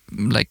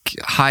 like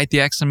hide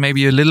the accent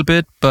maybe a little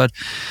bit. But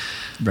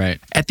right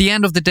at the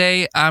end of the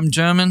day, I'm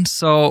German,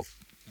 so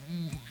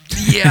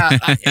yeah,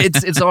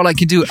 it's all I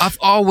can do. I've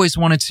always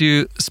wanted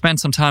to spend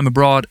some time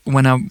abroad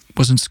when I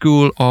was in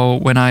school or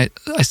when I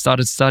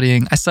started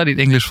studying. I studied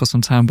English for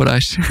some time, but I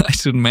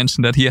shouldn't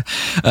mention that here.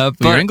 But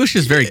your English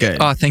is very good.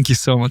 Oh, thank you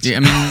so much. I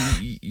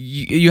mean,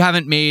 you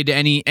haven't made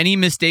any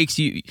mistakes.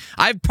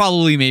 I've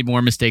probably made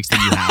more mistakes than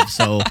you have.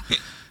 So,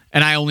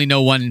 and I only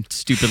know one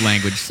stupid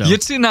language. So you're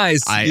too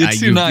nice.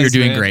 You're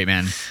doing great,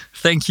 man.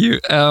 Thank you.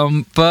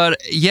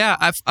 But yeah,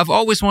 I've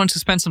always wanted to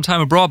spend some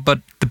time abroad, but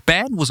the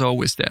band was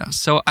always there,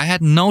 so I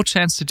had no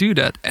chance to do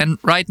that. And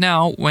right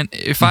now,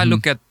 if I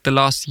look at the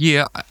last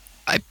year,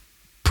 I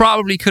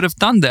probably could have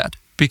done that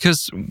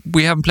because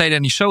we haven't played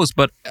any shows.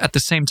 But at the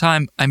same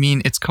time, I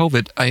mean, it's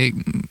COVID.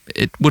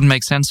 It wouldn't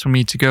make sense for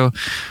me to go,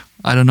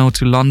 I don't know,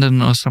 to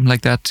London or something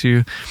like that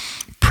to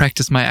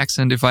practice my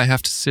accent if I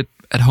have to sit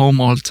at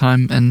home all the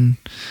time and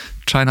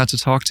try not to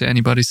talk to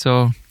anybody.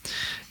 So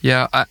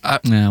yeah,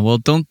 yeah. Well,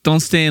 don't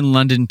stay in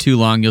London too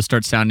long. You'll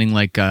start sounding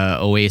like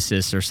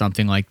Oasis or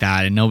something like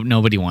that, and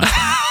nobody wants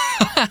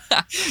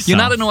that. You're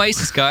not an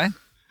Oasis guy.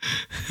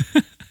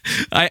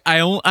 I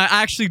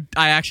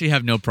actually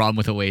have no problem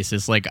with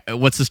Oasis. Like,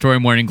 What's the Story?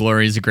 Morning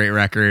Glory is a great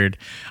record.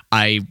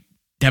 I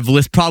have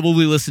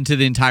probably listened to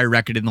the entire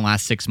record in the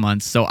last 6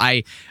 months. So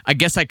I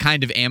guess I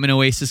kind of am an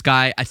Oasis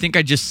guy. I think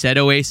I just said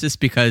Oasis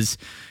because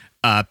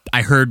I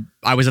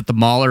was at the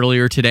mall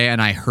earlier today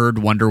and I heard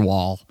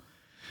Wonderwall.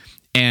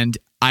 And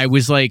I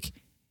was like,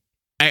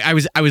 I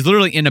was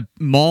literally in a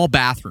mall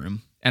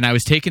bathroom and I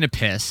was taking a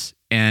piss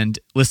and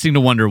listening to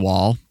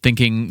Wonderwall,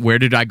 thinking, where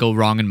did I go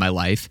wrong in my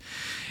life?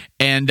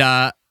 And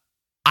I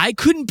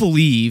couldn't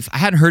believe I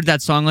hadn't heard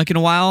that song like in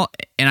a while,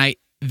 and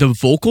the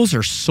vocals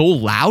are so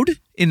loud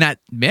in that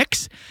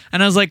mix,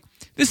 and I was like,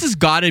 this has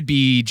got to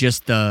be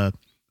just the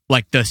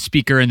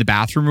speaker in the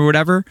bathroom or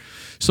whatever.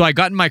 So I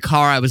got in my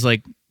car. I was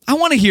like, I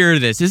want to hear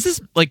this. Is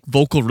this like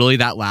vocal really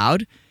that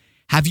loud?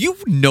 Have you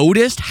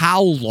noticed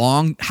how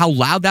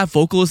loud that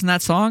vocal is in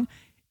that song?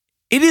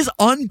 It is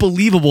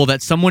unbelievable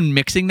that someone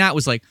mixing that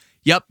was like,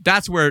 yep,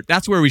 that's where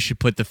we should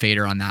put the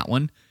fader on that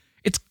one.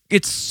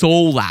 It's so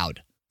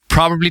loud.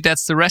 Probably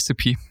that's the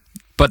recipe.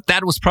 But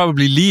that was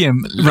probably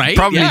Liam. Right?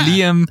 Probably yeah.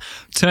 Liam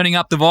turning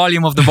up the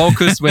volume of the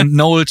vocals when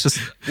Noel just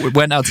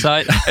went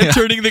outside. And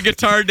turning the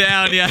guitar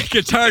down. Yeah,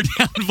 guitar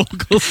down,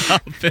 vocals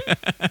up.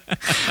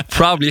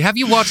 Probably. Have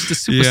you watched the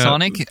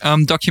Supersonic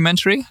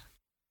documentary?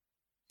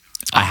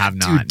 I have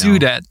not. Dude, do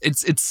that.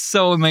 It's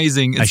so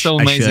amazing. It's so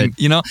amazing.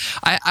 You know,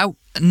 I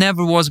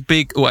never was a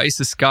big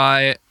Oasis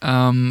guy,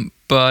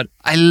 but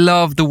I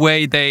love the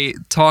way they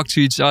talk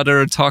to each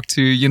other, talk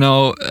to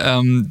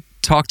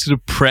the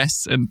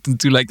press and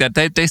do like that.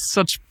 They're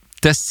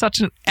such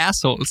an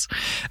assholes,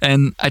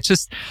 and I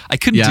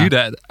couldn't do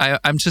that.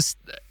 I'm just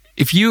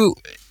if you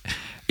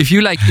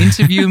like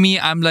interview me,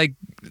 I'm like,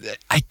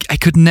 I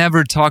could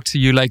never talk to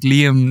you like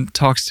Liam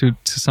talks to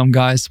some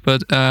guys.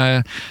 But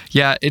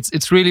yeah,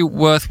 it's really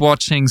worth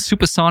watching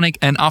Supersonic,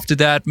 and after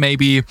that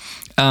maybe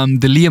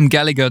the Liam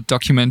Gallagher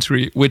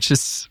documentary, which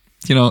is,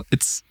 you know,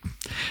 it's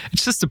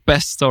just the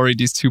best story,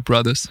 these two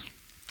brothers.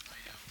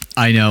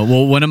 I know.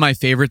 Well, one of my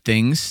favorite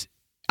things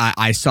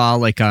I saw,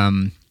 like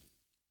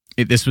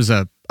this was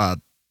a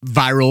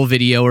viral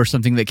video or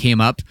something that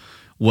came up,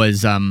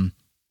 was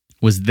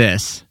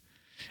this.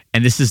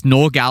 And this is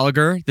Noel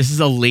Gallagher. This is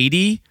a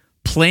lady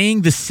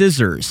playing the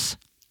scissors.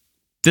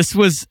 This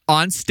was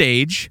on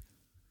stage.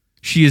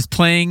 She is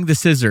playing the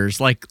scissors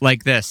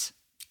like this.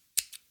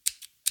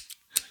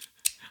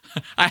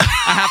 I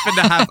happen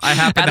to have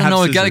I don't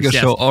know, a Gallagher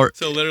show, or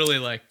so literally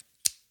like.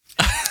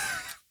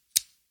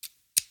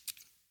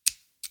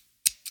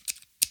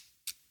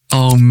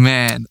 Oh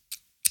man,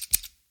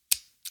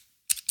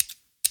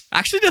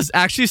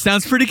 Actually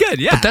sounds pretty good.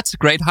 Yeah. But that's a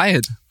great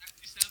hi-hat.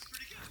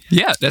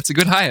 Yeah, that's a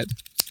good hi-hat.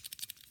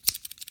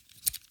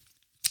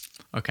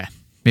 Okay.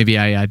 Maybe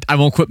I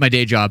won't quit my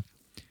day job.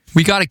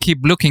 We got to keep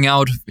looking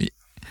out.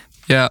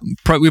 Yeah,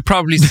 we'll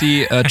probably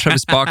see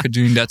Travis Barker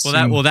doing that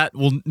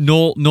soon.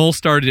 Noel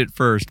started it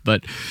first,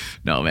 but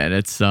no, man,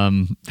 it's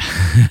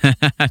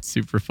that's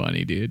super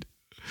funny, dude.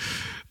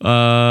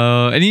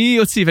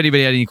 Let's see if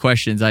anybody had any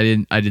questions. I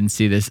didn't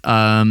see this.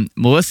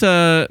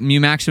 Melissa Mu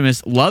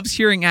Maximus loves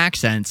hearing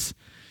accents.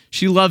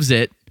 She loves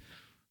it.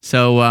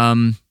 So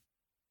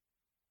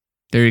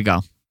there you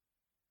go.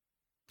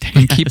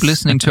 And keep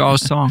listening to our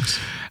songs.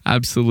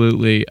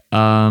 Absolutely.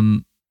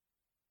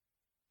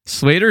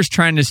 Slater's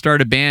trying to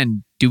start a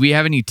band. Do we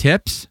have any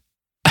tips?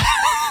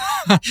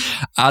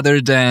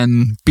 Other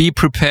than be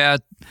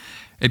prepared,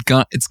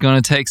 it's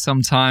gonna take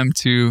some time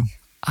to,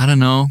 I don't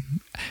know,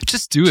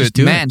 just do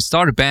it.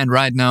 Start a band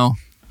right now.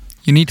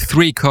 You need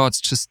 3 chords,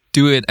 just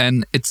do it.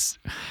 And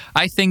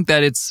I think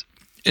that it's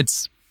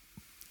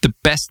the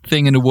best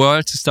thing in the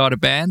world to start a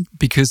band,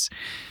 because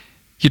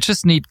you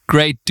just need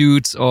great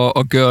dudes or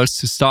girls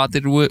to start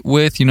it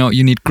with. You know,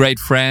 you need great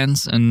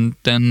friends, and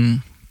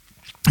then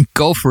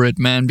go for it,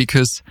 man,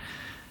 because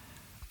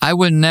I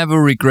will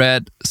never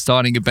regret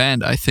starting a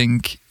band. I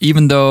think,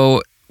 even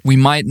though we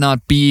might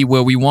not be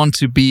where we want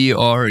to be,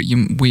 or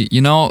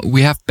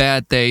we have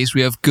bad days, we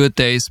have good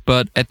days,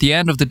 but at the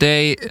end of the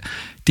day,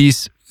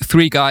 these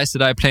 3 guys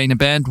that I play in a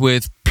band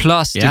with,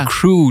 plus the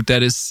crew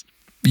that is,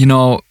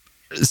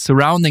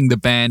 surrounding the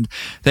band,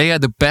 they are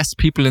the best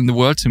people in the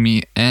world to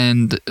me,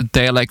 and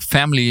they are like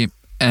family.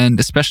 And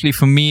especially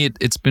for me,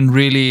 it's been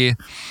really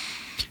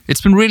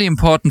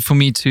important for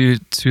me to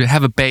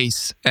have a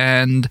base.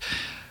 And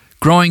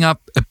growing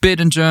up a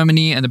bit in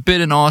Germany and a bit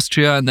in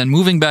Austria, and then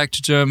moving back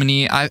to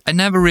Germany, I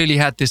never really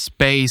had this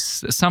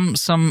base. Some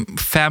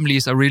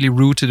families are really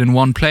rooted in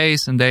one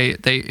place, and they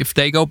if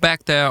they go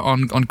back there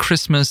on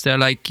Christmas, they're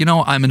like,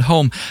 I'm at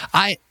home.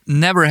 I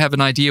never have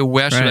an idea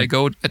where should I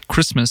go at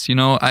Christmas.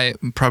 I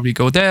probably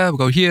go there,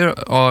 go here,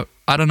 or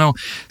I don't know.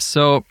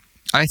 So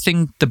I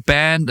think the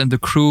band and the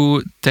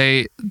crew,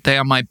 they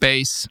are my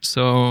base.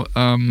 So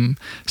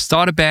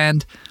start a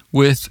band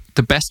with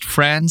the best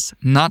friends,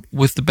 not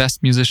with the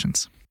best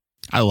musicians.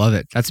 I love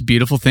it. That's a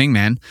beautiful thing,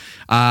 man.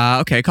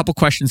 Okay, a couple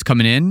questions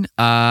coming in.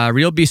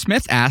 Real B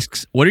Smith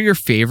asks, what are your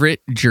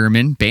favorite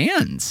German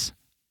bands?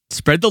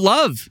 Spread the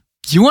love.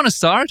 You want to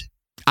start?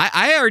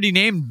 I already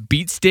named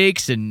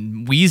Beatsteaks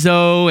and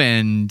Weezo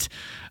and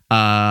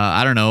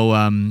I don't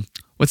know,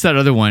 what's that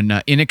other one?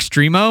 In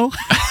Extremo?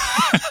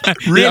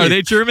 Really? Are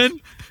they German?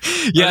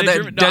 Yeah,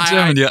 they're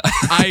German.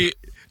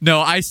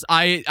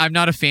 I'm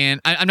not a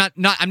fan. I'm not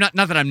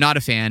that I'm not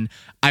a fan.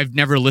 I've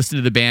never listened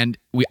to the band.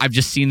 I've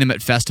just seen them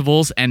at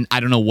festivals, and I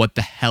don't know what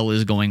the hell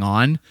is going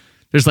on.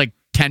 There's like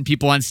 10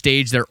 people on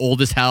stage. They're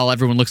old as hell.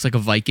 Everyone looks like a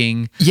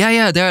Viking.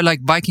 Yeah, they're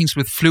like Vikings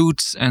with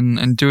flutes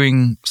and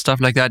doing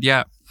stuff like that.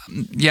 Yeah,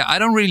 I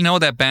don't really know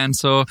that band,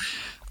 so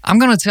I'm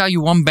gonna tell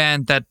you one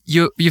band that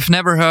you've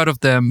never heard of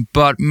them,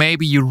 but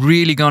maybe you're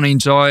really gonna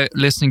enjoy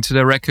listening to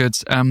their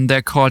records.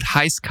 They're called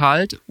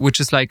Heiß-Kalt, which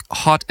is like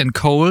hot and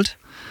cold.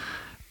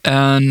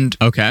 And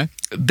okay,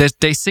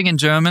 they sing in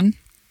German.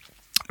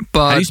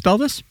 But how do you spell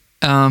this?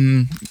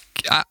 I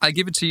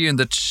give it to you in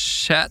the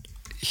chat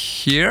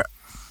here.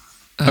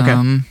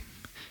 Okay.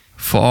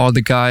 For all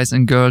the guys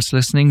and girls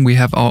listening, we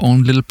have our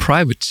own little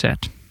private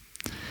chat.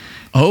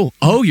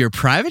 Oh, you're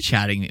private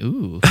chatting.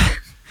 Ooh.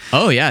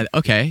 Oh yeah.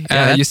 Okay.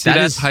 Yeah, you see that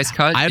is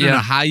Heiß-Kalt? I don't know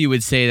how you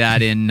would say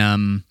that in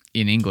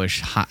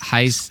English.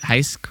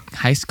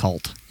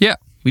 Heiß-Kalt. Yeah.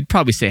 We'd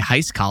probably say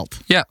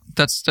Heiß-Kalt. Yeah,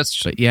 that's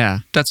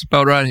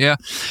about right. Yeah,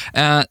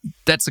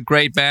 that's a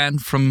great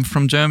band from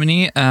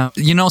Germany.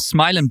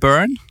 Smile and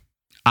Burn?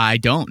 I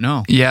don't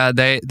know. Yeah,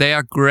 they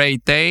are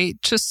great. They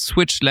just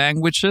switch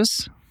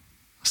languages,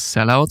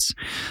 sellouts,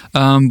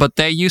 but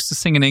they used to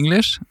sing in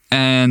English,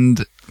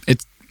 and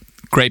it's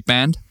a great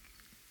band.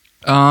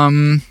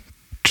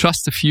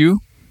 Trust a Few,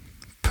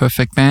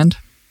 perfect band.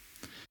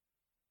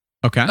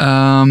 Okay.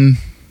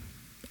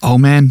 Oh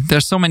man,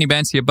 there's so many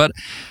bands here. But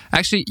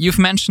actually, you've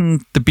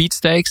mentioned the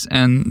Beatsteaks,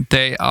 and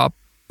they are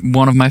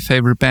one of my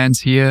favorite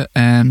bands here.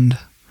 And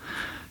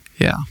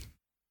yeah.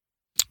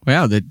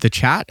 Wow, the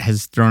chat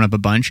has thrown up a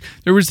bunch.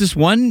 There was this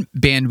one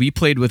band we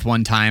played with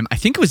one time. I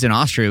think it was in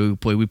Austria. We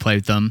played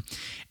with them,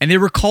 and they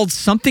were called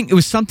something. It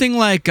was something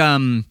like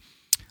Fanasana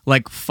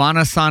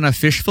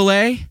Fish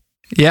Fillet.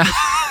 Yeah,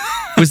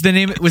 was the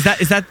name?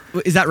 Is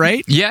that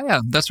right? Yeah,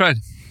 that's right.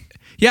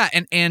 Yeah,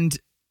 and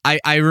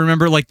I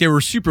remember like they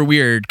were super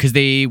weird because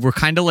they were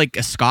kind of like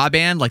a ska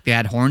band, like they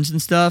had horns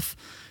and stuff,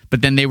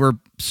 but then they were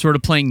sort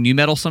of playing nu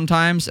metal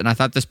sometimes, and I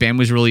thought this band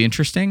was really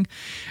interesting.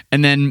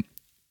 And then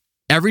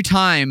every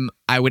time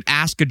I would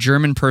ask a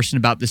German person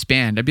about this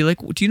band, I'd be like,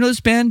 do you know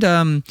this band,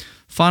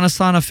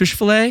 Fanasana Fish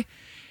Fillet?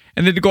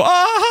 And they'd go,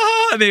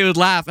 ah, and they would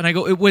laugh. And I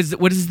go,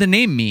 what does the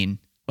name mean?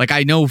 Like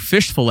I know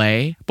fish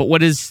fillet, but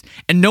what is?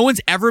 And no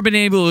one's ever been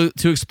able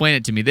to explain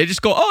it to me. They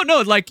just go, "Oh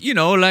no, like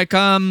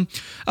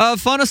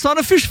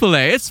fauna fish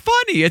fillet. It's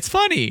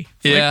funny."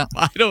 Yeah,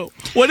 like, I don't.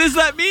 What does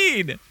that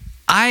mean?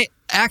 I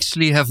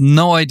actually have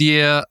no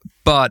idea,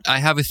 but I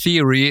have a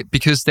theory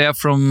because they're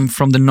from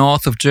the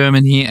north of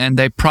Germany, and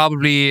they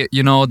probably,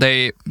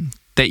 they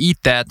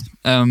eat that.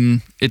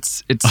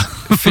 It's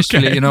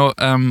officially,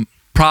 Okay.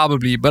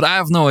 Probably, but I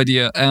have no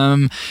idea.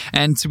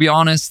 And to be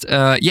honest,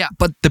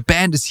 but the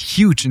band is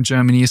huge in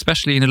Germany,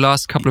 especially in the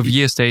last couple of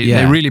years.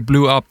 They really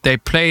blew up. They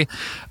play.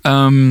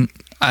 I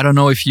don't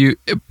know if you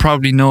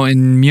probably know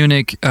in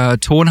Munich,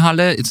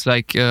 Tonhalle. It's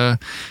like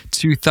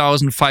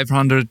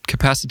 2,500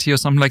 capacity or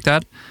something like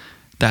that.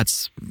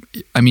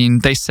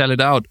 They sell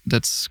it out.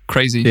 That's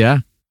crazy.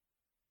 Yeah.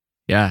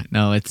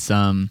 No, that's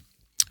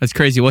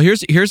crazy. Well,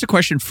 here's a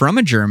question from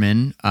a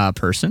German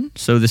person.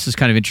 So this is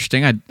kind of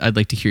interesting. I'd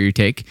like to hear your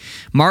take.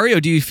 Mario,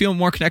 do you feel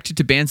more connected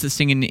to bands that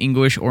sing in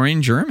English or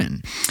in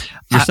German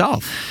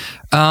yourself?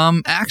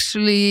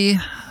 Actually,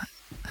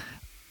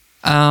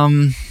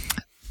 I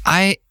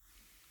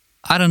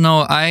don't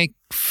know. I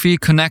feel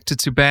connected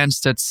to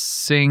bands that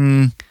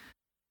sing,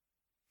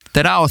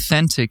 that are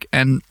authentic,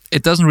 and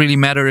it doesn't really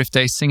matter if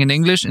they sing in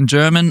English, in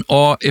German,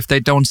 or if they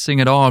don't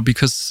sing at all,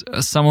 because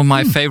some of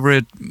my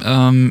favorite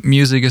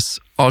music is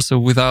also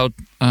without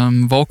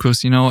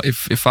vocals.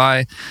 If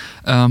I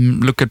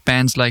look at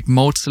bands like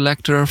Mode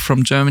Selector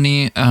from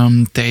Germany,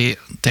 they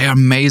are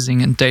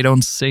amazing and they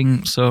don't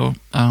sing. So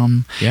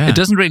it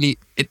doesn't really,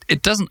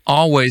 it doesn't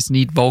always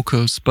need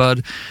vocals,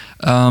 but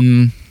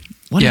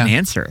what an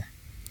answer.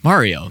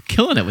 Mario,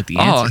 killing it with the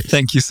answers. Oh,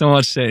 thank you so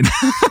much, Shane.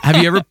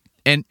 Have you ever...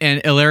 And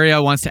Ilaria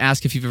wants to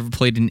ask if you've ever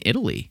played in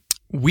Italy.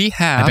 We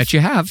have. I bet you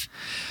have.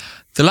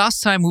 The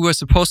last time we were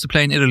supposed to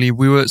play in Italy,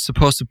 we were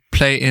supposed to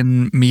play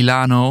in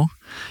Milano,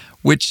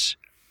 which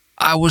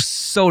I was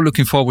so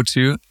looking forward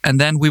to. And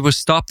then we were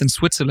stopped in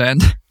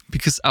Switzerland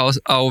because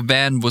our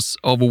van was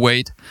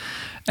overweight.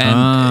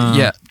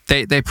 And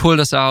they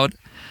pulled us out.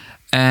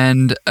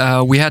 And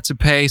we had to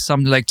pay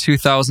something like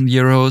 2,000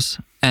 euros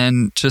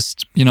and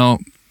just,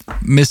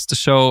 missed the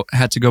show,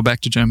 had to go back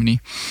to Germany.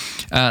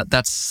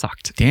 That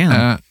sucked.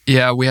 Damn.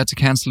 We had to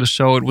cancel the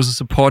show. It was a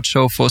support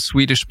show for a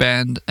Swedish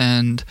band,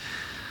 and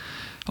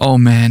oh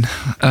man,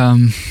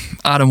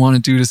 I don't want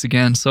to do this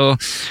again. So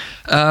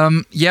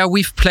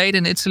we've played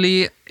in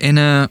Italy in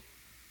a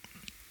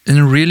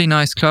really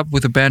nice club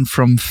with a band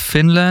from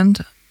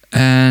Finland,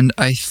 and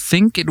I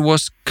think it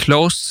was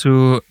close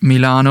to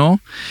Milano,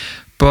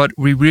 but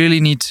we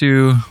really need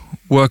to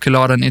work a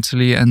lot on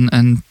Italy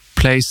and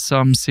play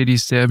some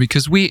cities there,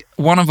 because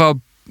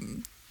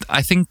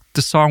I think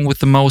the song with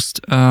the most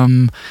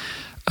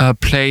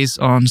plays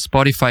on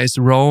Spotify is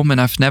Rome, and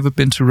I've never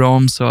been to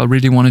Rome, so I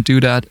really want to do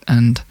that,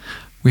 and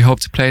we hope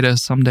to play there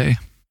someday.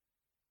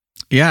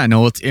 Yeah,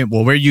 no,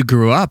 where you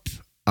grew up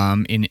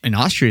in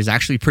Austria is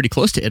actually pretty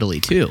close to Italy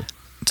too.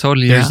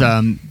 Totally.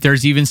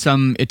 There's even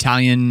some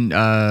Italian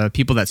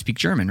people that speak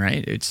German,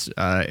 right? It's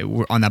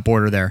we're on that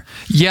border there.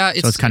 Yeah,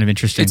 so it's kind of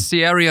interesting. It's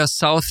the area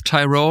South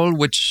Tyrol,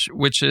 which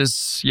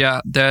is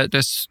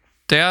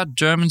they are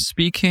German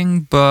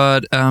speaking,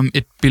 but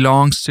it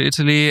belongs to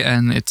Italy,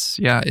 and it's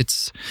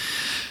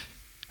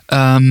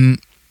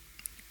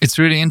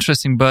really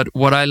interesting. But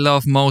what I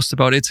love most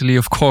about Italy,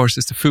 of course,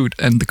 is the food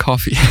and the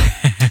coffee.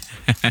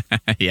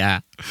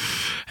 Yeah.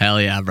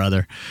 Hell yeah,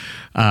 brother.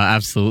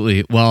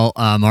 Absolutely. Well,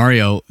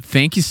 Mario,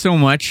 thank you so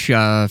much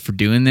for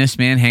doing this,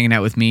 man, hanging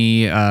out with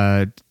me,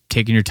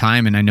 taking your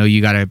time. And I know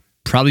you got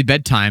probably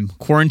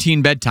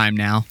quarantine bedtime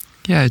now.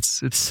 Yeah,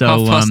 it's so,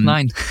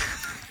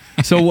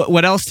 9:30. So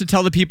what else to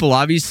tell the people?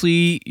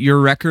 Obviously, your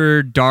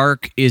record,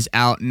 Dark, is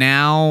out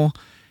now.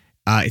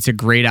 It's a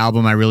great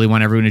album. I really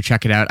want everyone to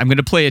check it out. I'm going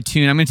to play a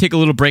tune. I'm going to take a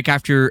little break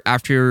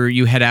after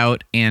you head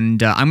out,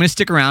 and I'm going to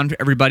stick around,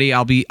 everybody.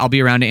 I'll be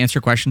around to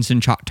answer questions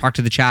and talk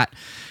to the chat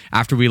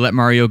after we let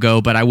Mario go.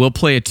 But I will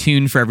play a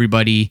tune for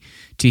everybody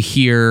to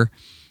hear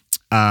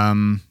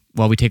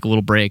while we take a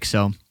little break.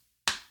 So,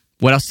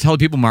 what else to tell the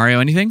people, Mario?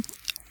 Anything?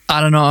 I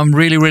don't know. I'm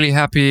really, really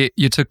happy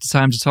you took the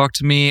time to talk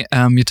to me.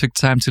 You took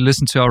the time to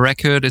listen to our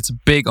record. It's a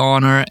big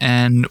honor,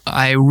 and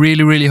I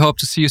really, really hope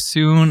to see you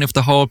soon if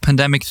the whole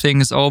pandemic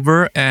thing is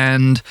over.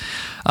 And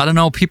I don't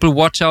know, people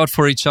watch out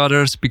for each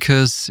other,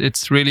 because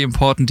it's really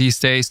important these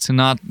days to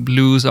not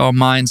lose our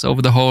minds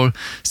over the whole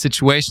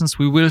situations.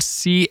 We will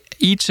see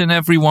each and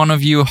every one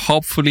of you,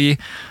 hopefully,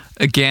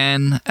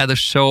 again at a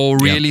show,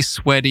 really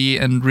sweaty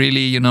and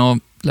really,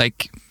 I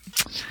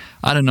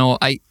don't know.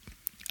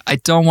 I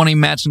don't want to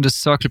imagine the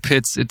circle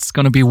pits. It's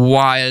going to be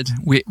wild.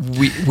 We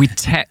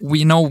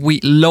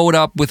load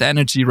up with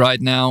energy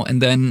right now,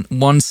 and then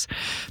once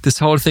this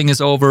whole thing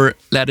is over,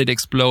 let it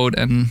explode.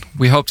 And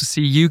we hope to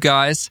see you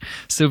guys,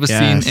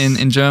 Silverstein,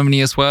 in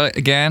Germany as well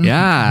again.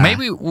 Yeah,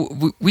 maybe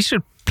we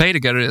should play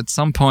together at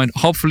some point.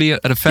 Hopefully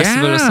at a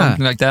festival or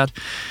something like that.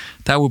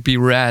 That would be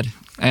rad.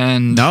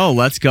 And no,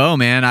 let's go,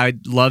 man.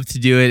 I'd love to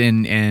do it,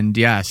 and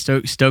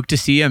stoked to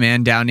see you,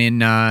 man, down in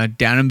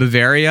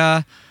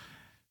Bavaria.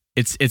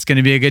 It's going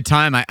to be a good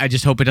time. I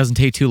just hope it doesn't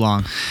take too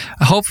long.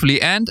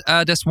 Hopefully. And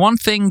there's one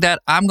thing that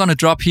I'm going to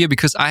drop here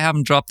because I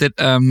haven't dropped it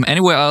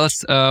anywhere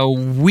else.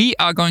 We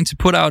are going to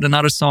put out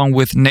another song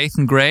with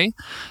Nathan Gray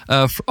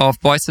of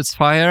Boys That's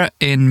Fire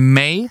in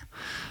May.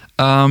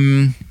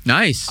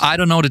 Nice. I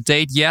don't know the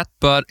date yet,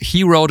 but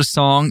he wrote a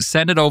song,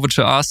 sent it over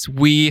to us.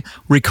 We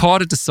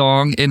recorded the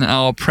song in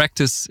our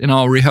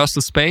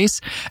rehearsal space,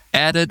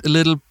 added a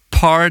little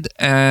part,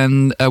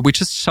 and we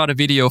just shot a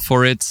video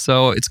for it,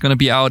 so it's going to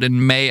be out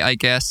in May, I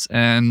guess.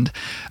 And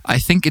I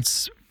think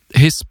it's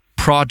his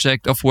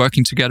project of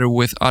working together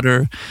with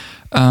other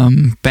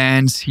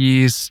bands.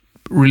 He's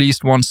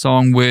released one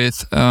song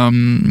with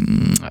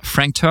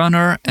Frank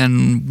Turner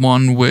and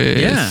one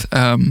with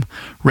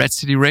Red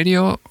City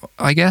Radio,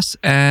 I guess.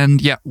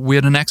 And yeah,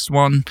 we're the next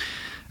one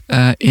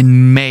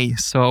in May,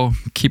 so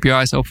keep your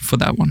eyes open for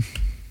that one.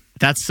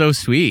 That's so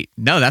sweet.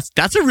 No,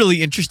 that's a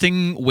really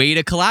interesting way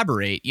to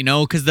collaborate,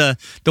 because the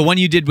one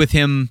you did with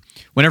him,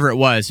 whenever it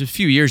was a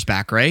few years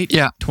back, right?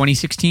 Yeah.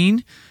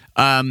 2016.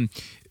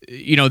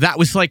 That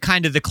was like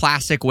kind of the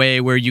classic way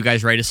where you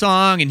guys write a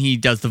song and he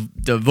does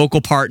the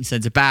vocal part and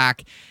sends it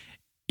back,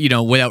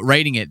 without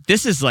writing it.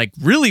 This is like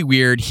really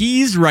weird.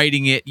 He's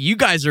writing it. You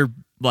guys are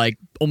like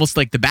almost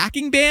like the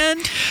backing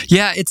band.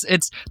 Yeah, it's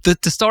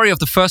the story of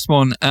the first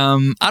one.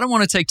 I don't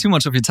want to take too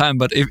much of your time,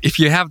 but if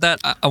you have that,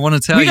 I want to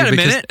tell you. We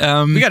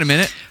got a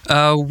minute.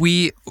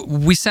 We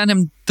sent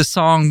him the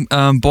song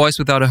 "Boys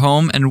Without a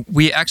Home," and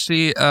we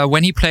actually,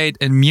 when he played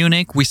in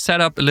Munich, we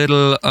set up a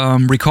little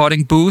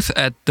recording booth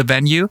at the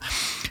venue.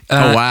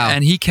 Oh wow!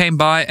 And he came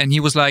by and he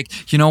was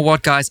like, "You know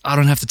what, guys? I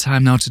don't have the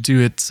time now to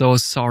do it. So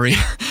sorry."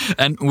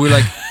 And we're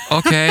like,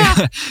 "Okay,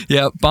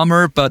 yeah,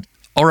 bummer, but."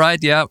 All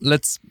right, yeah,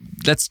 let's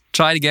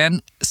try it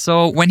again.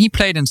 So when he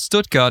played in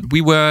Stuttgart,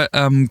 we were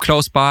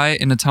close by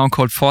in a town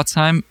called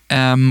Pforzheim,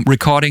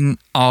 recording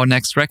our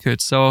next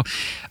record.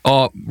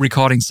 Or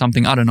recording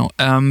something, I don't know.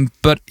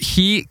 But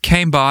he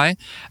came by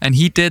and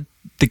he did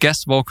the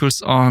guest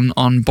vocals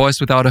on Boys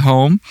Without a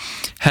Home,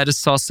 had a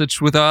sausage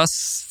with us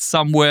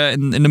somewhere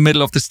in the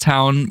middle of this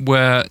town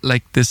where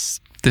like this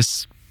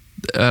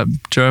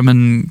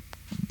German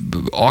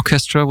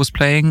orchestra was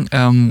playing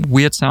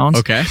weird sounds.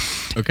 Okay.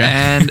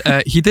 And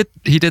he did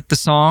the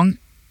song,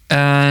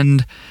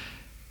 and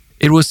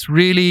it was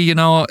really,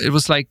 it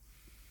was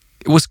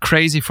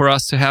crazy for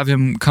us to have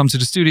him come to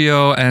the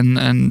studio,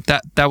 and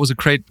that was a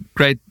great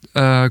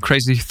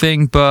crazy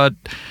thing. But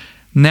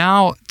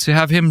now to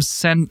have him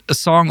send a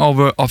song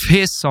over of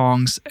his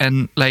songs,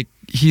 and like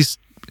he's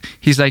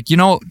like,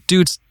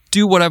 dudes,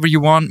 do whatever you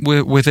want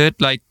with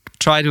it, like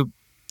try to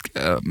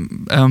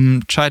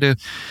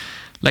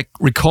like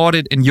record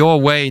it in your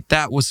way.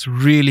 That was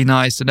really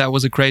nice, and that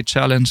was a great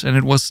challenge. And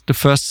it was the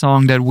first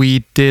song that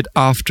we did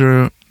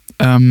after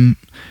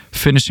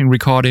finishing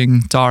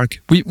recording Dark.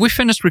 We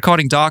finished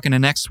recording Dark, and the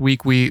next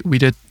week we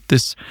did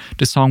this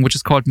song, which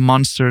is called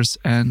Monsters.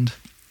 And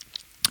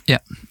yeah,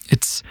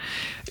 it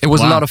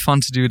was a lot of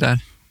fun to do that.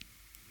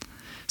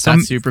 So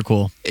that's super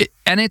cool.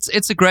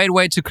 It's a great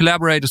way to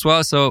collaborate as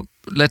well. So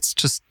let's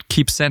just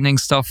keep sending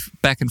stuff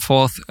back and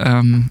forth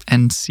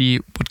and see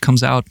what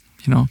comes out.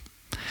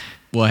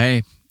 Well,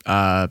 hey,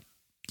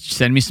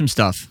 send me some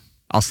stuff.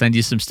 I'll send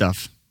you some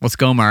stuff. Let's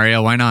go,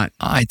 Mario. Why not?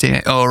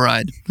 All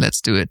right, let's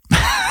do it.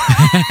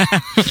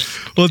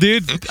 Well,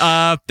 dude,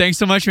 thanks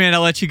so much, man.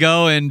 I'll let you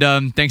go,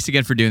 and thanks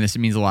again for doing this. It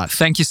means a lot.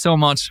 Thank you so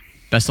much.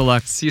 Best of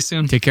luck. See you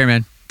soon. Take care,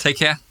 man. Take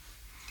care.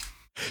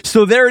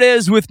 So there it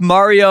is with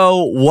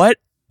Mario. What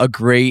a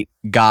great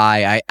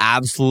guy. I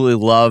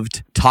absolutely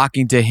loved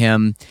talking to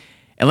him.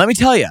 And let me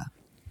tell you,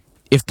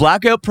 if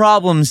Blackout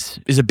Problems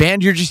is a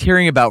band you're just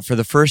hearing about for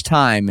the first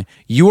time,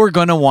 you are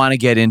going to want to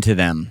get into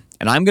them.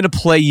 And I'm going to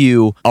play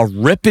you a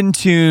rippin'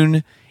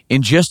 tune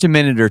in just a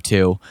minute or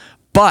two.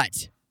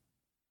 But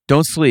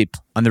don't sleep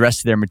on the rest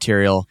of their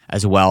material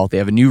as well. They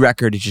have a new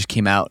record. It just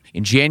came out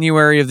in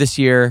January of this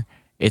year.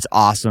 It's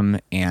awesome.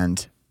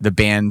 And the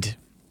band,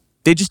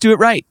 they just do it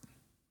right.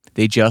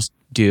 They just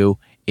do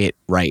it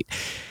right.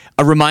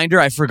 A reminder,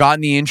 I forgot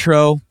in the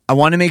intro. I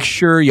want to make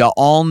sure y'all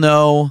all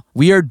know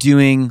we are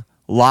doing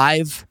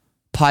live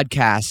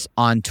podcasts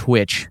on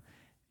Twitch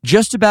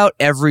just about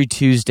every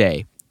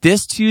Tuesday.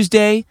 This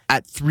Tuesday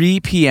at 3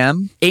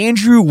 p.m.,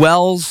 Andrew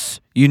Wells,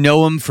 you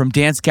know him from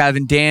Dance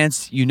Gavin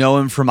Dance, you know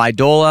him from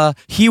Idola.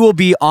 He will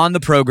be on the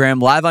program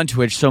live on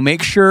Twitch, so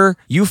make sure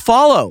you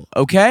follow,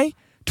 okay?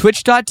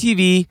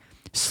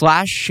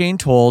 Twitch.tv/Shane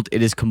Told.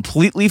 It is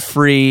completely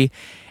free,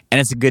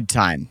 and it's a good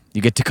time.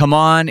 You get to come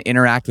on,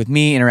 interact with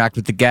me, interact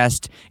with the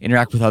guest,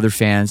 interact with other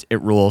fans.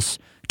 It rules.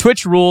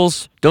 Twitch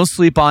rules. Don't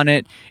sleep on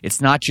it.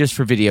 It's not just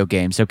for video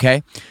games,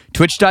 okay?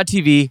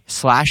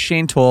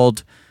 Twitch.tv/Shane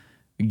Told.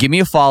 Give me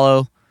a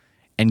follow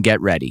and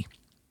get ready.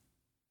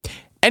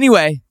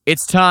 Anyway,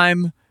 it's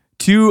time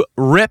to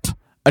rip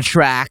a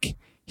track.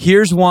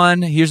 Here's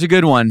one. Here's a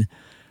good one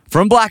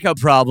from Blackout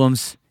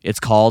Problems. It's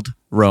called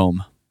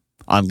Rome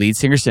on Lead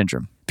Singer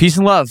Syndrome. Peace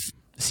and love.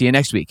 See you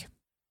next week.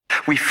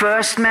 We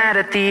first met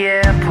at the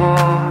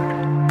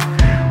airport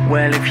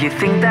Well, if you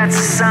think that's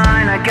a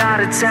sign, I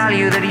gotta tell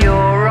you that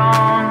you're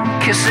wrong.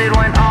 'Cause it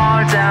went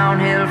all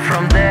downhill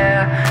from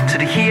there to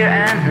the here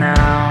and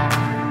now.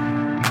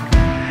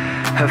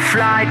 Her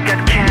flight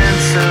got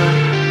cancelled,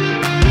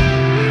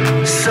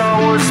 so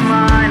was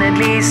mine, at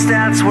least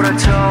that's what I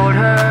told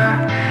her.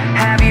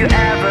 Have you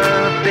ever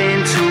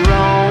been to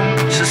Rome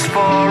just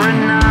for a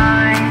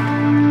night?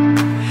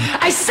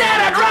 I said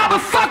I'd rob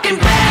a fucking